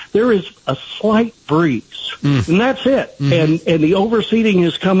any, there is a slight breeze, and that's it. And the overseating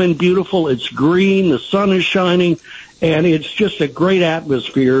has come in beautiful. It's green, the sun is shining, and it's just a great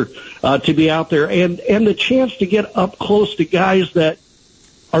atmosphere to be out there, and the chance to get up close to guys that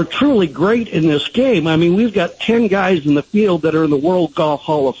are truly great in this game. I mean, we've got 10 guys in the field that are in the World Golf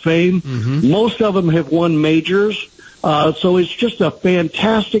Hall of Fame. Most of them have won majors. So it's just a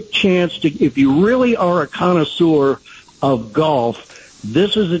fantastic chance to, if you really are a connoisseur of golf,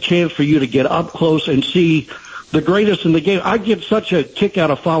 this is a chance for you to get up close and see the greatest in the game. I get such a kick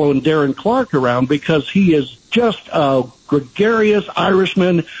out of following Darren Clark around because he is just a gregarious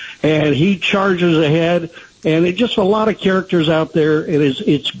Irishman, and he charges ahead, and it's just a lot of characters out there.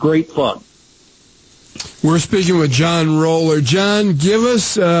 It's great fun. We're speaking with John Roller. John, give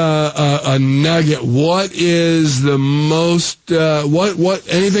us a nugget. What is the most,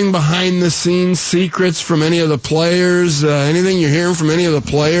 anything behind the scenes secrets from any of the players, anything you're hearing from any of the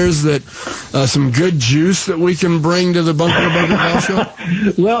players that, some good juice that we can bring to the Bunker to Bunker Golf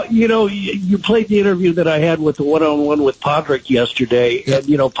Show? Well, you played the interview that I had with the one-on-one with Podrick yesterday. And,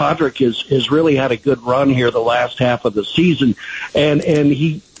 Podrick has really had a good run here the last half of the season. And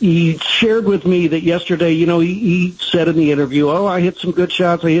he shared with me that yesterday, he said in the interview, I hit some good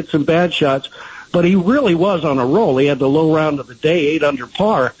shots, I hit some bad shots, but he really was on a roll. He had the low round of the day, 8 under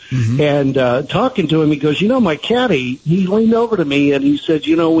par, and talking to him, he goes, my caddy, he leaned over to me and he said,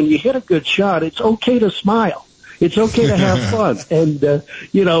 when you hit a good shot, it's okay to smile. It's okay to have fun. And,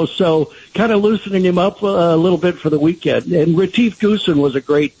 so kind of loosening him up a little bit for the weekend. And Retief Goosen was a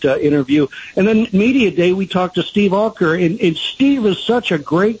great interview. And then Media Day, we talked to Steve Alker, and Steve is such a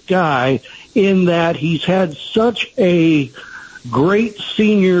great guy in that he's had such a great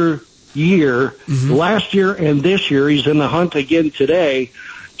senior year last year and this year. He's in the hunt again today.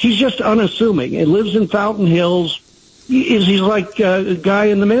 He's just unassuming and lives in Fountain Hills. He's like a guy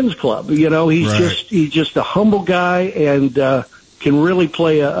in the men's club. He's just a humble guy and can really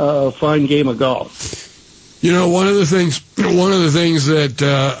play a fine game of golf. One of the things that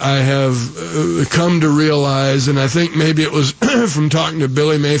I have come to realize, and I think maybe it was from talking to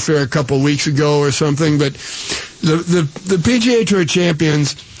Billy Mayfair a couple of weeks ago or something, but the PGA Tour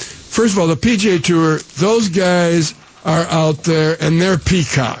champions, first of all, the PGA Tour, those guys are out there and they're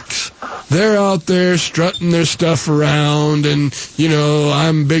peacocks. They're out there strutting their stuff around and,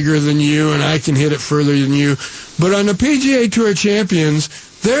 I'm bigger than you and I can hit it further than you. But on the PGA Tour champions,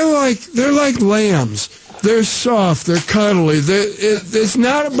 they're like lambs. They're soft. They're cuddly. It's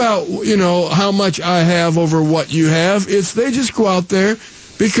not about, how much I have over what you have. They just go out there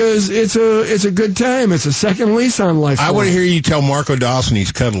because it's a good time. It's a second lease on life. I want to hear you tell Marco Dawson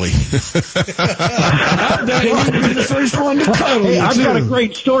he's cuddly. He'd be the first one to cuddle. Hey, I've got a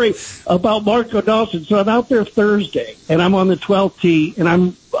great story about Marco Dawson. So I'm out there Thursday, and I'm on the 12th tee, and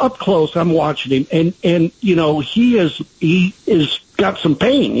I'm up close. I'm watching him, and he is got some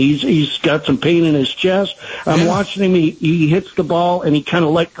pain. He's got some pain in his chest. I'm watching him. He hits the ball, and he kind of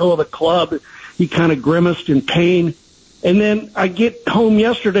let go of the club. He kind of grimaced in pain. And then I get home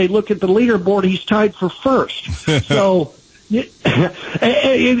yesterday, look at the leaderboard, he's tied for first. So, and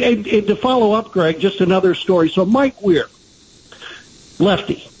to follow up, Greg, just another story. So Mike Weir,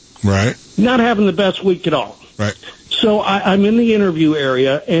 lefty. Right. Not having the best week at all. Right. So I'm in the interview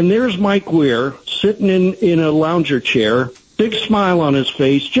area, and there's Mike Weir sitting in a lounger chair, big smile on his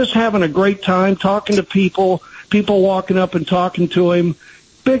face, just having a great time, talking to people walking up and talking to him.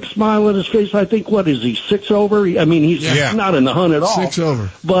 Big smile on his face. I think, what is he, 6 over? I mean, he's not in the hunt at all. 6 over.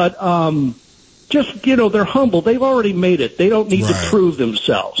 But just, they're humble. They've already made it. They don't need to prove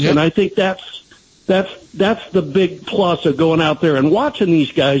themselves. Yep. And I think that's the big plus of going out there and watching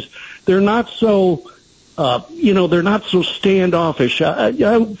these guys. They're not so, they're not so standoffish.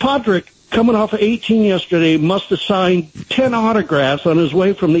 Podrick, coming off of 18 yesterday, must have signed 10 autographs on his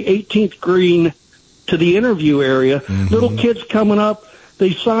way from the 18th green to the interview area. Mm-hmm. Little kids coming up.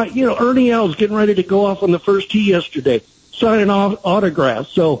 They signed, Ernie Els getting ready to go off on the first tee yesterday, signing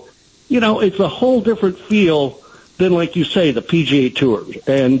autographs. So, it's a whole different feel than, like you say, the PGA Tour.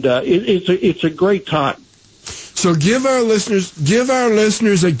 And it's a great time. So give our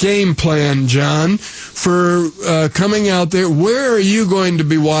listeners a game plan, John, for coming out there. Where are you going to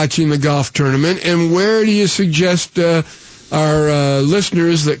be watching the golf tournament, and where do you suggest our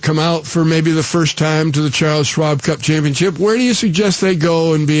listeners that come out for maybe the first time to the Charles Schwab Cup Championship, where do you suggest they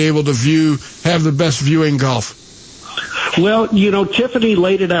go and be able to have the best viewing golf? Well, Tiffany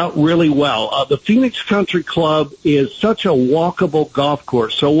laid it out really well. The Phoenix Country Club is such a walkable golf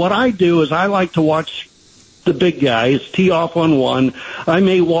course. So what I do is I like to watch the big guys tee off on one. I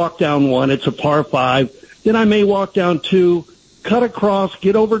may walk down one. It's a par 5. Then I may walk down 2, cut across,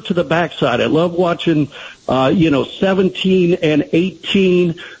 get over to the backside. I love watching 17 and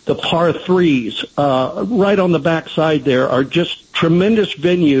 18, the par 3s, right on the backside there are just tremendous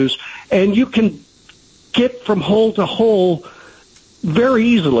venues, and you can get from hole to hole very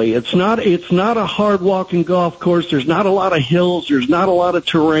easily. It's not a hard walking golf course. There's not a lot of hills. There's not a lot of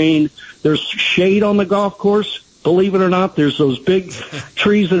terrain. There's shade on the golf course. Believe it or not, there's those big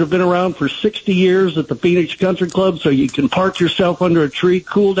trees that have been around for 60 years at the Phoenix Country Club, so you can park yourself under a tree,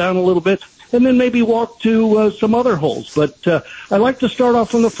 cool down a little bit, and then maybe walk to some other holes. But I like to start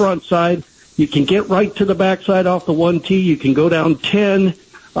off on the front side. You can get right to the backside off the 1 tee. You can go down 10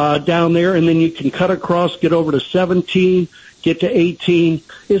 down there, and then you can cut across, get over to 17, get to 18.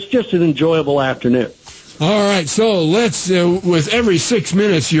 It's just an enjoyable afternoon. All right, so let's, with every 6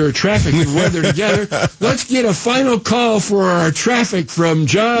 minutes, your traffic and weather together, let's get a final call for our traffic from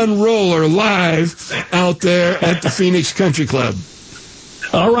John Roller live out there at the Phoenix Country Club.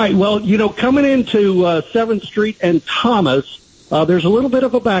 All right, well, coming into 7th Street and Thomas, there's a little bit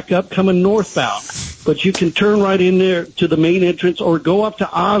of a backup coming northbound, but you can turn right in there to the main entrance or go up to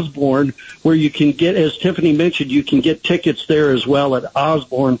Osborne, where you can get, as Tiffany mentioned, you can get tickets there as well at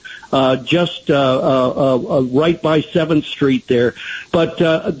Osborne, just right by 7th Street there. But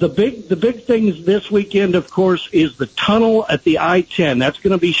the big things this weekend, of course, is the tunnel at the I-10. That's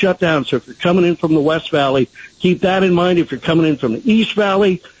going to be shut down. So if you're coming in from the West Valley, keep that in mind. If you're coming in from the East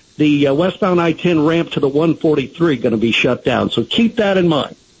Valley, the westbound I-10 ramp to the 143 going to be shut down. So keep that in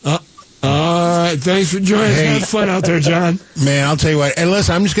mind. All right, thanks for joining us. Have fun out there, John. Man, I'll tell you what. And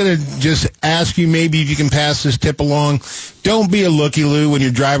listen, I'm just going to ask you maybe if you can pass this tip along. Don't be a looky-loo when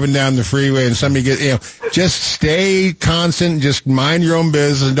you're driving down the freeway and somebody gets, just stay constant, just mind your own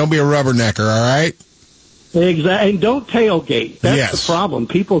business, and don't be a rubbernecker, all right? Exactly. And don't tailgate. That's the problem.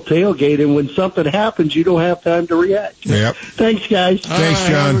 People tailgate, and when something happens, you don't have time to react. Yep. Thanks, guys. Thanks,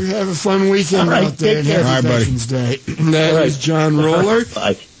 John. Have a fun weekend out there. And happy Veterans Day. That is John Roller.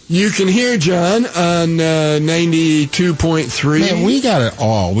 Bye. You can hear John on 92.3. Man, we got it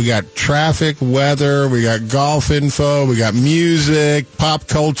all. We got traffic, weather, we got golf info, we got music, pop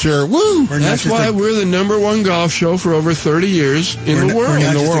culture. Woo! That's why we're the number one golf show for over 30 years in the world. We're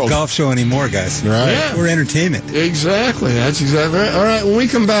not just a golf show anymore, guys. Right. Yeah. We're entertainment. Exactly. That's exactly right. All right, when we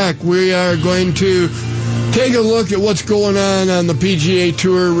come back, we are going to take a look at what's going on the PGA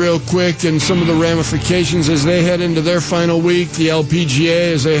Tour real quick and some of the ramifications as they head into their final week, the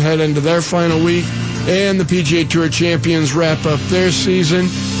LPGA as they head into their final week, and the PGA Tour champions wrap up their season,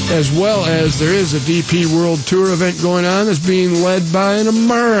 as well as there is a DP World Tour event going on that's being led by an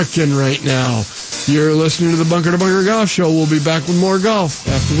American right now. You're listening to the Bunker to Bunker Golf Show. We'll be back with more golf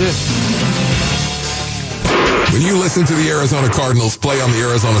after this. When you listen to the Arizona Cardinals play on the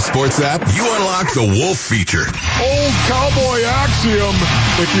Arizona Sports app, you unlock the Wolf feature. Old cowboy axiom,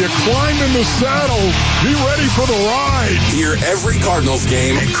 if you climb in the saddle, be ready for the ride. Hear every Cardinals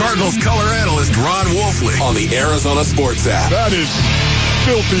game and Cardinals color analyst Ron Wolfley on the Arizona Sports app. That is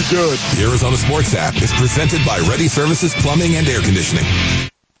filthy good. The Arizona Sports app is presented by Ready Services Plumbing and Air Conditioning.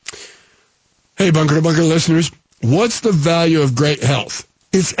 Hey, Bunker to Bunker listeners, what's the value of great health?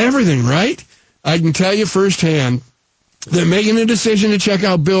 It's everything, right? I can tell you firsthand that making a decision to check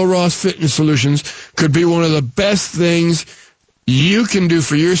out Bill Ross Fitness Solutions could be one of the best things you can do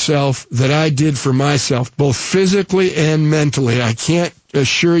for yourself that I did for myself, both physically and mentally. I can't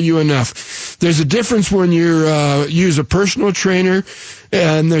assure you enough. There's a difference when you use a personal trainer,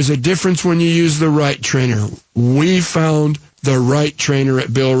 and there's a difference when you use the right trainer. We found the right trainer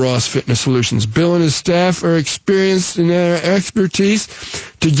at Bill Ross Fitness Solutions. Bill and his staff are experienced in their expertise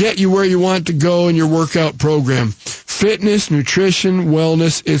to get you where you want to go in your workout program. Fitness, nutrition,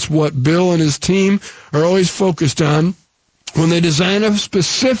 wellness, it's what Bill and his team are always focused on when they design a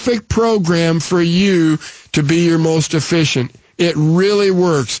specific program for you to be your most efficient. It really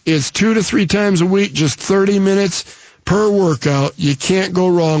works. It's 2 to 3 times a week, just 30 minutes per workout. You can't go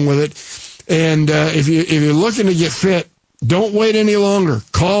wrong with it. And if you're looking to get fit, don't wait any longer.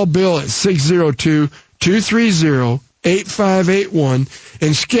 Call Bill at 602-230-8581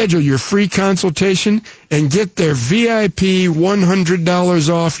 and schedule your free consultation and get their VIP $100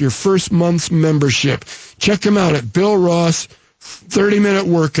 off your first month's membership. Check them out at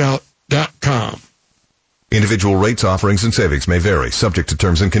BillRoss30minuteworkout.com. Individual rates, offerings, and savings may vary, subject to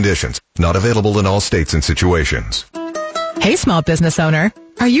terms and conditions. Not available in all states and situations. Hey, small business owner.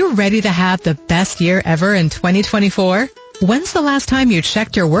 Are you ready to have the best year ever in 2024? When's the last time you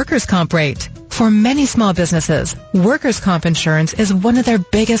checked your workers' comp rate? For many small businesses, workers' comp insurance is one of their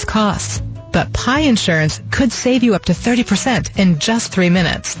biggest costs. But Pi Insurance could save you up to 30% in just 3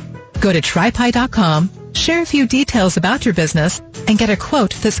 minutes. Go to trypi.com, share a few details about your business, and get a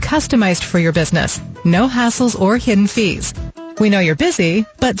quote that's customized for your business. No hassles or hidden fees. We know you're busy,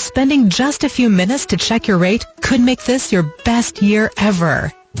 but spending just a few minutes to check your rate could make this your best year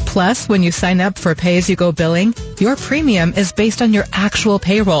ever. Plus, when you sign up for pay-as-you-go billing, your premium is based on your actual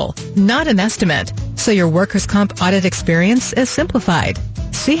payroll, not an estimate. So your workers' comp audit experience is simplified.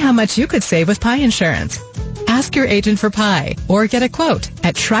 See how much you could save with Pi Insurance. Ask your agent for Pi or get a quote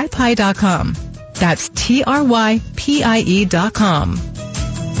at trypi.com. That's TRYPIE.com.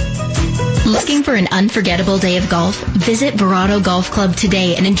 Looking for an unforgettable day of golf? Visit Verado Golf Club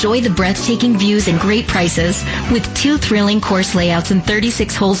today and enjoy the breathtaking views and great prices. With 2 thrilling course layouts and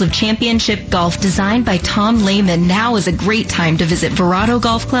 36 holes of championship golf designed by Tom Lehman, now is a great time to visit Verado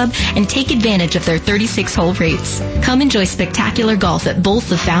Golf Club and take advantage of their 36-hole rates. Come enjoy spectacular golf at both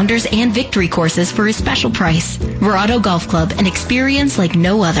the Founders and Victory courses for a special price. Verado Golf Club, an experience like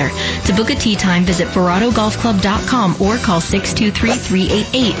no other. To book a tee time, visit VeradoGolfClub.com or call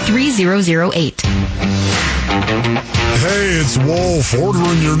 623-388-3008. Hey, it's Wolf.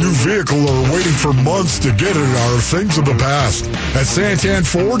 Ordering your new vehicle or waiting for months to get it are things of the past. At Santan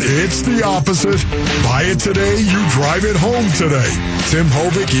Ford, it's the opposite. Buy it today, you drive it home today. Tim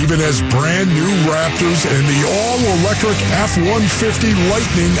Hovick even has brand new Raptors and the all-electric F-150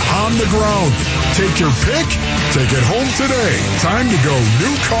 Lightning on the ground. Take your pick, take it home today. Time to go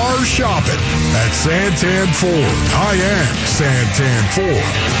new car shopping at Santan Ford. I am Santan Ford.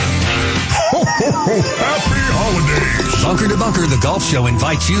 Ho, ho, ho, happy holidays. Bunker to Bunker, the golf show,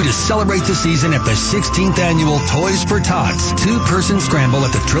 invites you to celebrate the season at the 16th annual Toys for Tots two-person scramble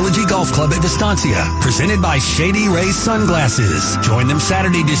at the Trilogy Golf Club at Estancia, presented by Shady Ray Sunglasses. Join them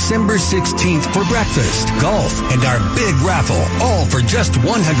Saturday, December 16th for breakfast, golf, and our big raffle, all for just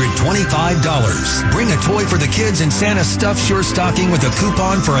 $125. Bring a toy for the kids and Santa stuffs your stocking with a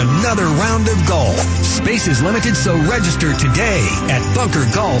coupon for another round of golf. Space is limited, so register today at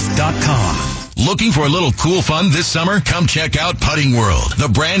bunkergolf.com. Looking for a little cool fun this summer? Come check out Putting World, the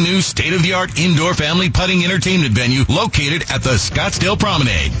brand new state-of-the-art indoor family putting entertainment venue located at the Scottsdale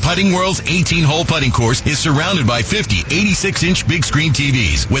Promenade. Putting World's 18-hole putting course is surrounded by 50 86-inch big screen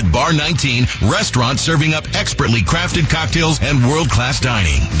TVs with Bar 19 restaurants serving up expertly crafted cocktails and world-class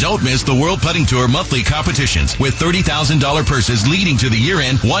dining. Don't miss the World Putting Tour monthly competitions with $30,000 purses leading to the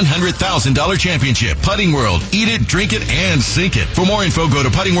year-end $100,000 championship. Putting World. Eat it, drink it, and sink it. For more info, go to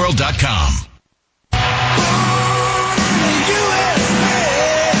puttingworld.com.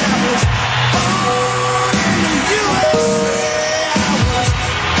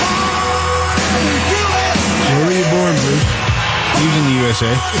 Where were you born, Bruce? He was in the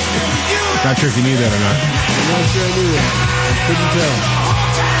USA. Not sure if you knew that or not. I'm not sure I knew that. I couldn't tell.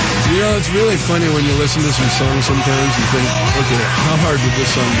 You know, it's really funny when you listen to some songs sometimes and think, okay, how hard would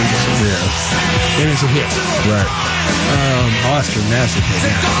this song be to sing? Yeah. And it's a hit. Right. Austin, massive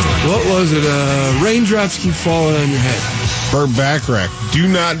hit. What was it? Raindrops Keep Falling on Your Head. Burt Bacharach. Do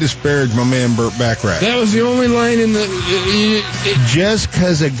not disparage my man Burt Bacharach. That was the only line in the... Just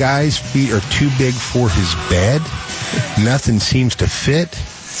because a guy's feet are too big for his bed, nothing seems to fit.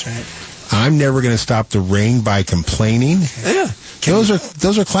 That's right. I'm never going to stop the rain by complaining. Yeah. Those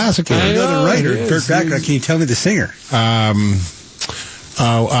are classic. I know the writer, Burt Bacharach. Can you tell me the singer?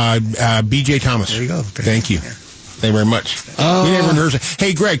 B.J. Thomas. There you go. Thank you. Thank you very much. We never rehearsed.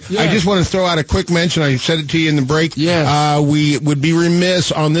 Hey, Greg, I just want to throw out a quick mention. I said it to you in the break. Yeah. We would be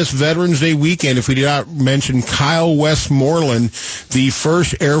remiss on this Veterans Day weekend if we did not mention Kyle Westmoreland, the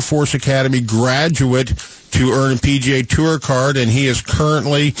first Air Force Academy graduate to earn a PGA Tour card, and he is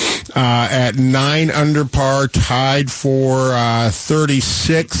currently at 9 under par, tied for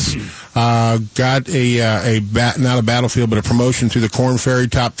 36. Got not a battlefield, but a promotion through the Korn Ferry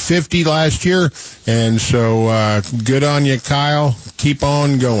Top 50 last year, and so good on you, Kyle. Keep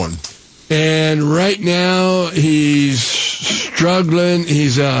on going. And right now he's struggling.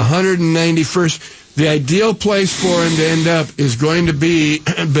 He's 191st. The ideal place for him to end up is going to be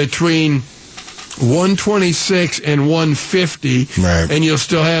between 126 and 150, right. And you'll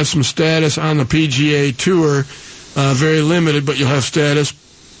still have some status on the PGA Tour, very limited, but you'll have status.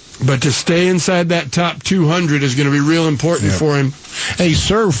 But to stay inside that top 200 is going to be real important for him. And he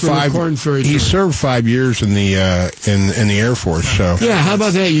served 5 years in the in the Air Force. So yeah, how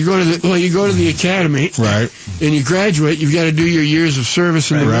about that? You go to the academy, right? And you graduate. You've got to do your years of service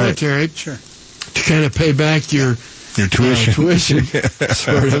in the military, sure, to kind of pay back your tuition.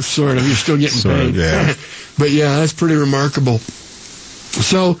 Sort of. You're still getting paid. Yeah. But yeah, that's pretty remarkable.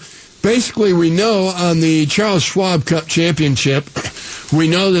 So basically, we know on the Charles Schwab Cup Championship, we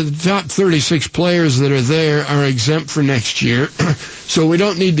know that the top 36 players that are there are exempt for next year. So we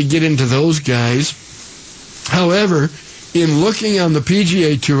don't need to get into those guys. However, in looking on the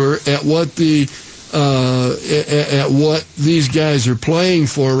PGA Tour at what these guys are playing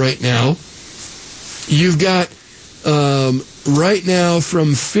for right now, you've got right now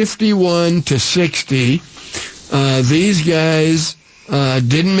from 51 to 60, these guys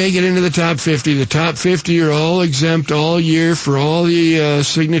didn't make it into the top 50. The top 50 are all exempt all year for all the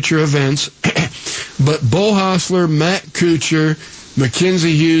signature events. But Bo Hostler, Matt Kuchar,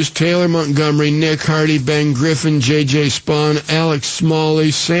 Mackenzie Hughes, Taylor Montgomery, Nick Hardy, Ben Griffin, J.J. Spawn, Alex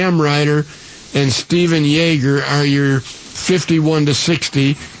Smalley, Sam Ryder, and Steven Yeager are your 51 to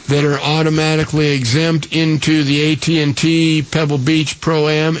 60. that are automatically exempt into the AT&T Pebble Beach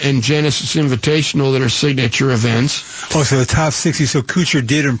Pro-Am and Genesis Invitational that are signature events. Oh, so the top 60. So Kuchar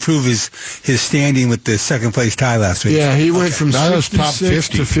did improve his standing with the second place tie last week. Yeah, he went from That was top 66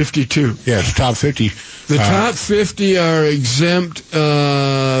 50. to 52. Yeah, it's top 50. The top 50 are exempt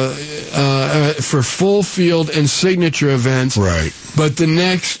for full field and signature events. Right. But the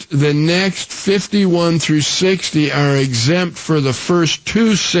next 51 through 60 are exempt for the first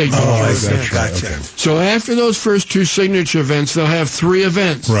two signature events. That's right. Gotcha. Okay. So after those first two signature events, they'll have 3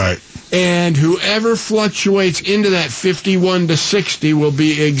 events. Right. And whoever fluctuates into that 51 to 60 will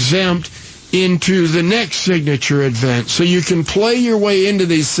be exempt into the next signature event. So you can play your way into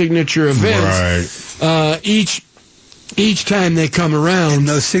these signature events each time they come around. And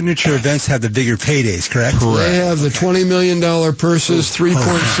those signature events have the bigger paydays, correct? They have the $20 million purses,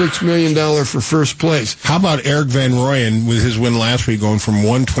 $3.6 million for first place. How about Eric Van Rooyen with his win last week going from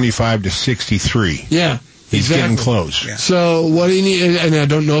 125 to 63? Yeah. He's getting close. Yeah. So what he need, and I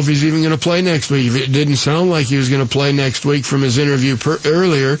don't know if he's even going to play next week. It didn't sound like he was going to play next week from his interview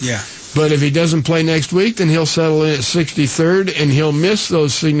earlier. Yeah. But if he doesn't play next week, then he'll settle in at 63rd, and he'll miss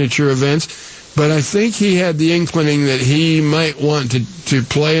those signature events. But I think he had the inkling that he might want to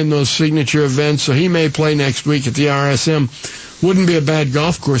play in those signature events, so he may play next week at the RSM. Wouldn't be a bad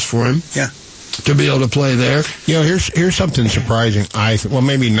golf course for him. Yeah. To be able to play there. You know, here's something surprising. Well,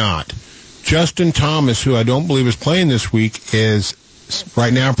 maybe not. Justin Thomas, who I don't believe is playing this week, is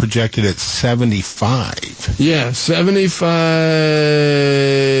right now projected at 75. Yeah,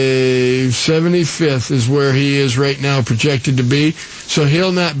 75th is where he is right now projected to be. So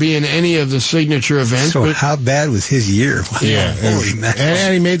he'll not be in any of the signature events. So how bad was his year? Yeah. Holy mackerel.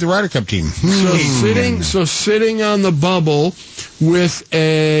 And he made the Ryder Cup team. So sitting on the bubble with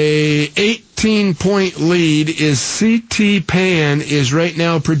a 18-point lead is C.T. Pan is right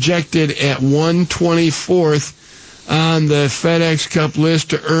now projected at 124th on the FedEx Cup list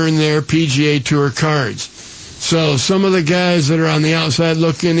to earn their PGA Tour cards. So some of the guys that are on the outside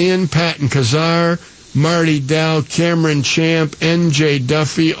looking in, Patton Kazar, Marty Dow, Cameron Champ, N.J.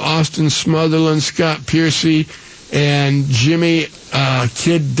 Duffy, Austin Smotherland, Scott Piercy, and Jimmy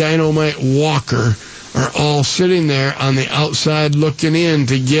Kid Dynamite Walker are all sitting there on the outside looking in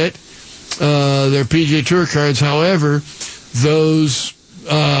to get their PGA Tour cards. However, those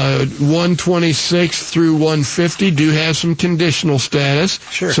 126 through 150 do have some conditional status.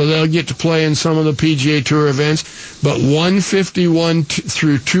 Sure. So they'll get to play in some of the PGA Tour events. But 151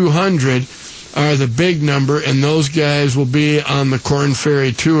 through 200 are the big number, and those guys will be on the Korn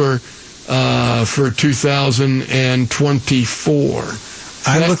Ferry Tour for 2024.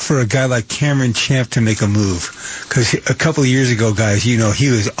 I look for a guy like Cameron Champ to make a move, because a couple of years ago, guys, he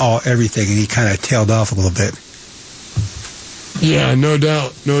was all everything, and he kind of tailed off a little bit. Yeah, no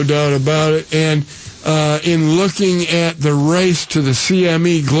doubt about it. And in looking at the race to the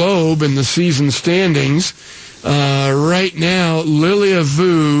CME Globe and the season standings, right now Lilia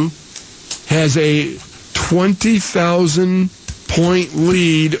Vu has a 20,000 point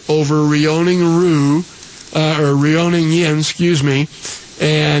lead over Rioning Yin,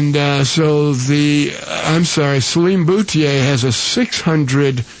 and Salim Boutier has a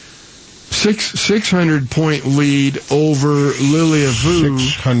 600 point lead over Lilia Vu.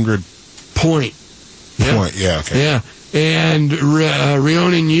 600 point. Point, yeah, okay. Yeah. And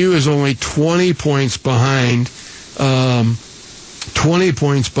Rioning Yu is only 20 points behind. 20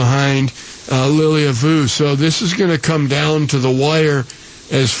 points behind Lilia Vu. So this is going to come down to the wire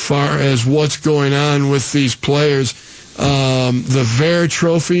as far as what's going on with these players. The Vare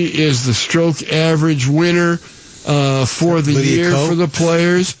Trophy is the stroke average winner for the year for the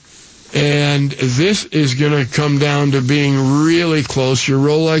players. And this is going to come down to being really close. Your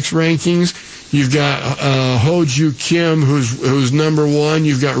Rolex rankings, you've got Ho Ju Kim, who's number one.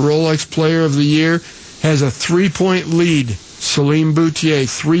 You've got Rolex Player of the Year, has a 3-point lead. Salim Boutier,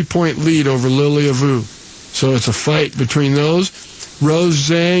 3-point lead over Lilia Vu. So it's a fight between those. Rose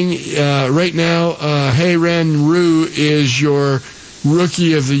Zhang, right now, Heiran Ru is your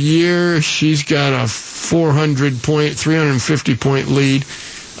Rookie of the Year. She's got a 350-point lead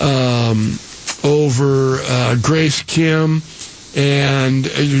over Grace Kim. And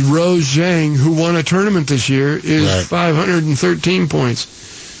Rose Zhang, who won a tournament this year, is 513 points.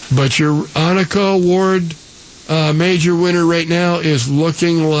 But your Annika Award major winner right now is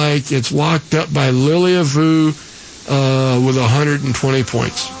looking like it's locked up by Lilia Vu with 120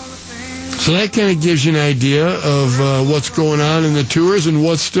 points. So that kind of gives you an idea of what's going on in the tours and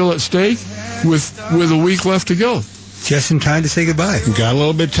what's still at stake with a week left to go. just in time to say goodbye. Got a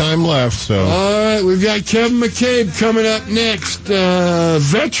little bit of time left, so. All right, we've got Kevin McCabe coming up next.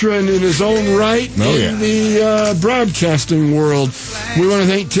 Veteran in his own right in the broadcasting world. We want to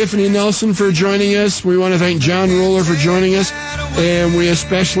thank Tiffany Nelson for joining us. We want to thank John Roller for joining us. And we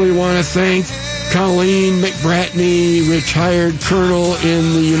especially want to thank Colleen McBratney, retired colonel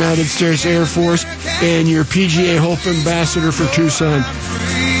in the United States Air Force, and your PGA Hope ambassador for Tucson.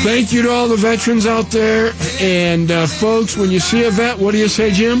 Thank you to all the veterans out there. And, folks, when you see a vet, what do you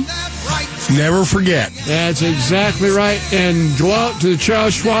say, Jim? Never forget. That's exactly right. And go out to the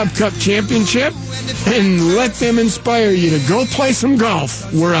Charles Schwab Cup Championship and let them inspire you to go play some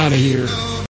golf. We're out of here.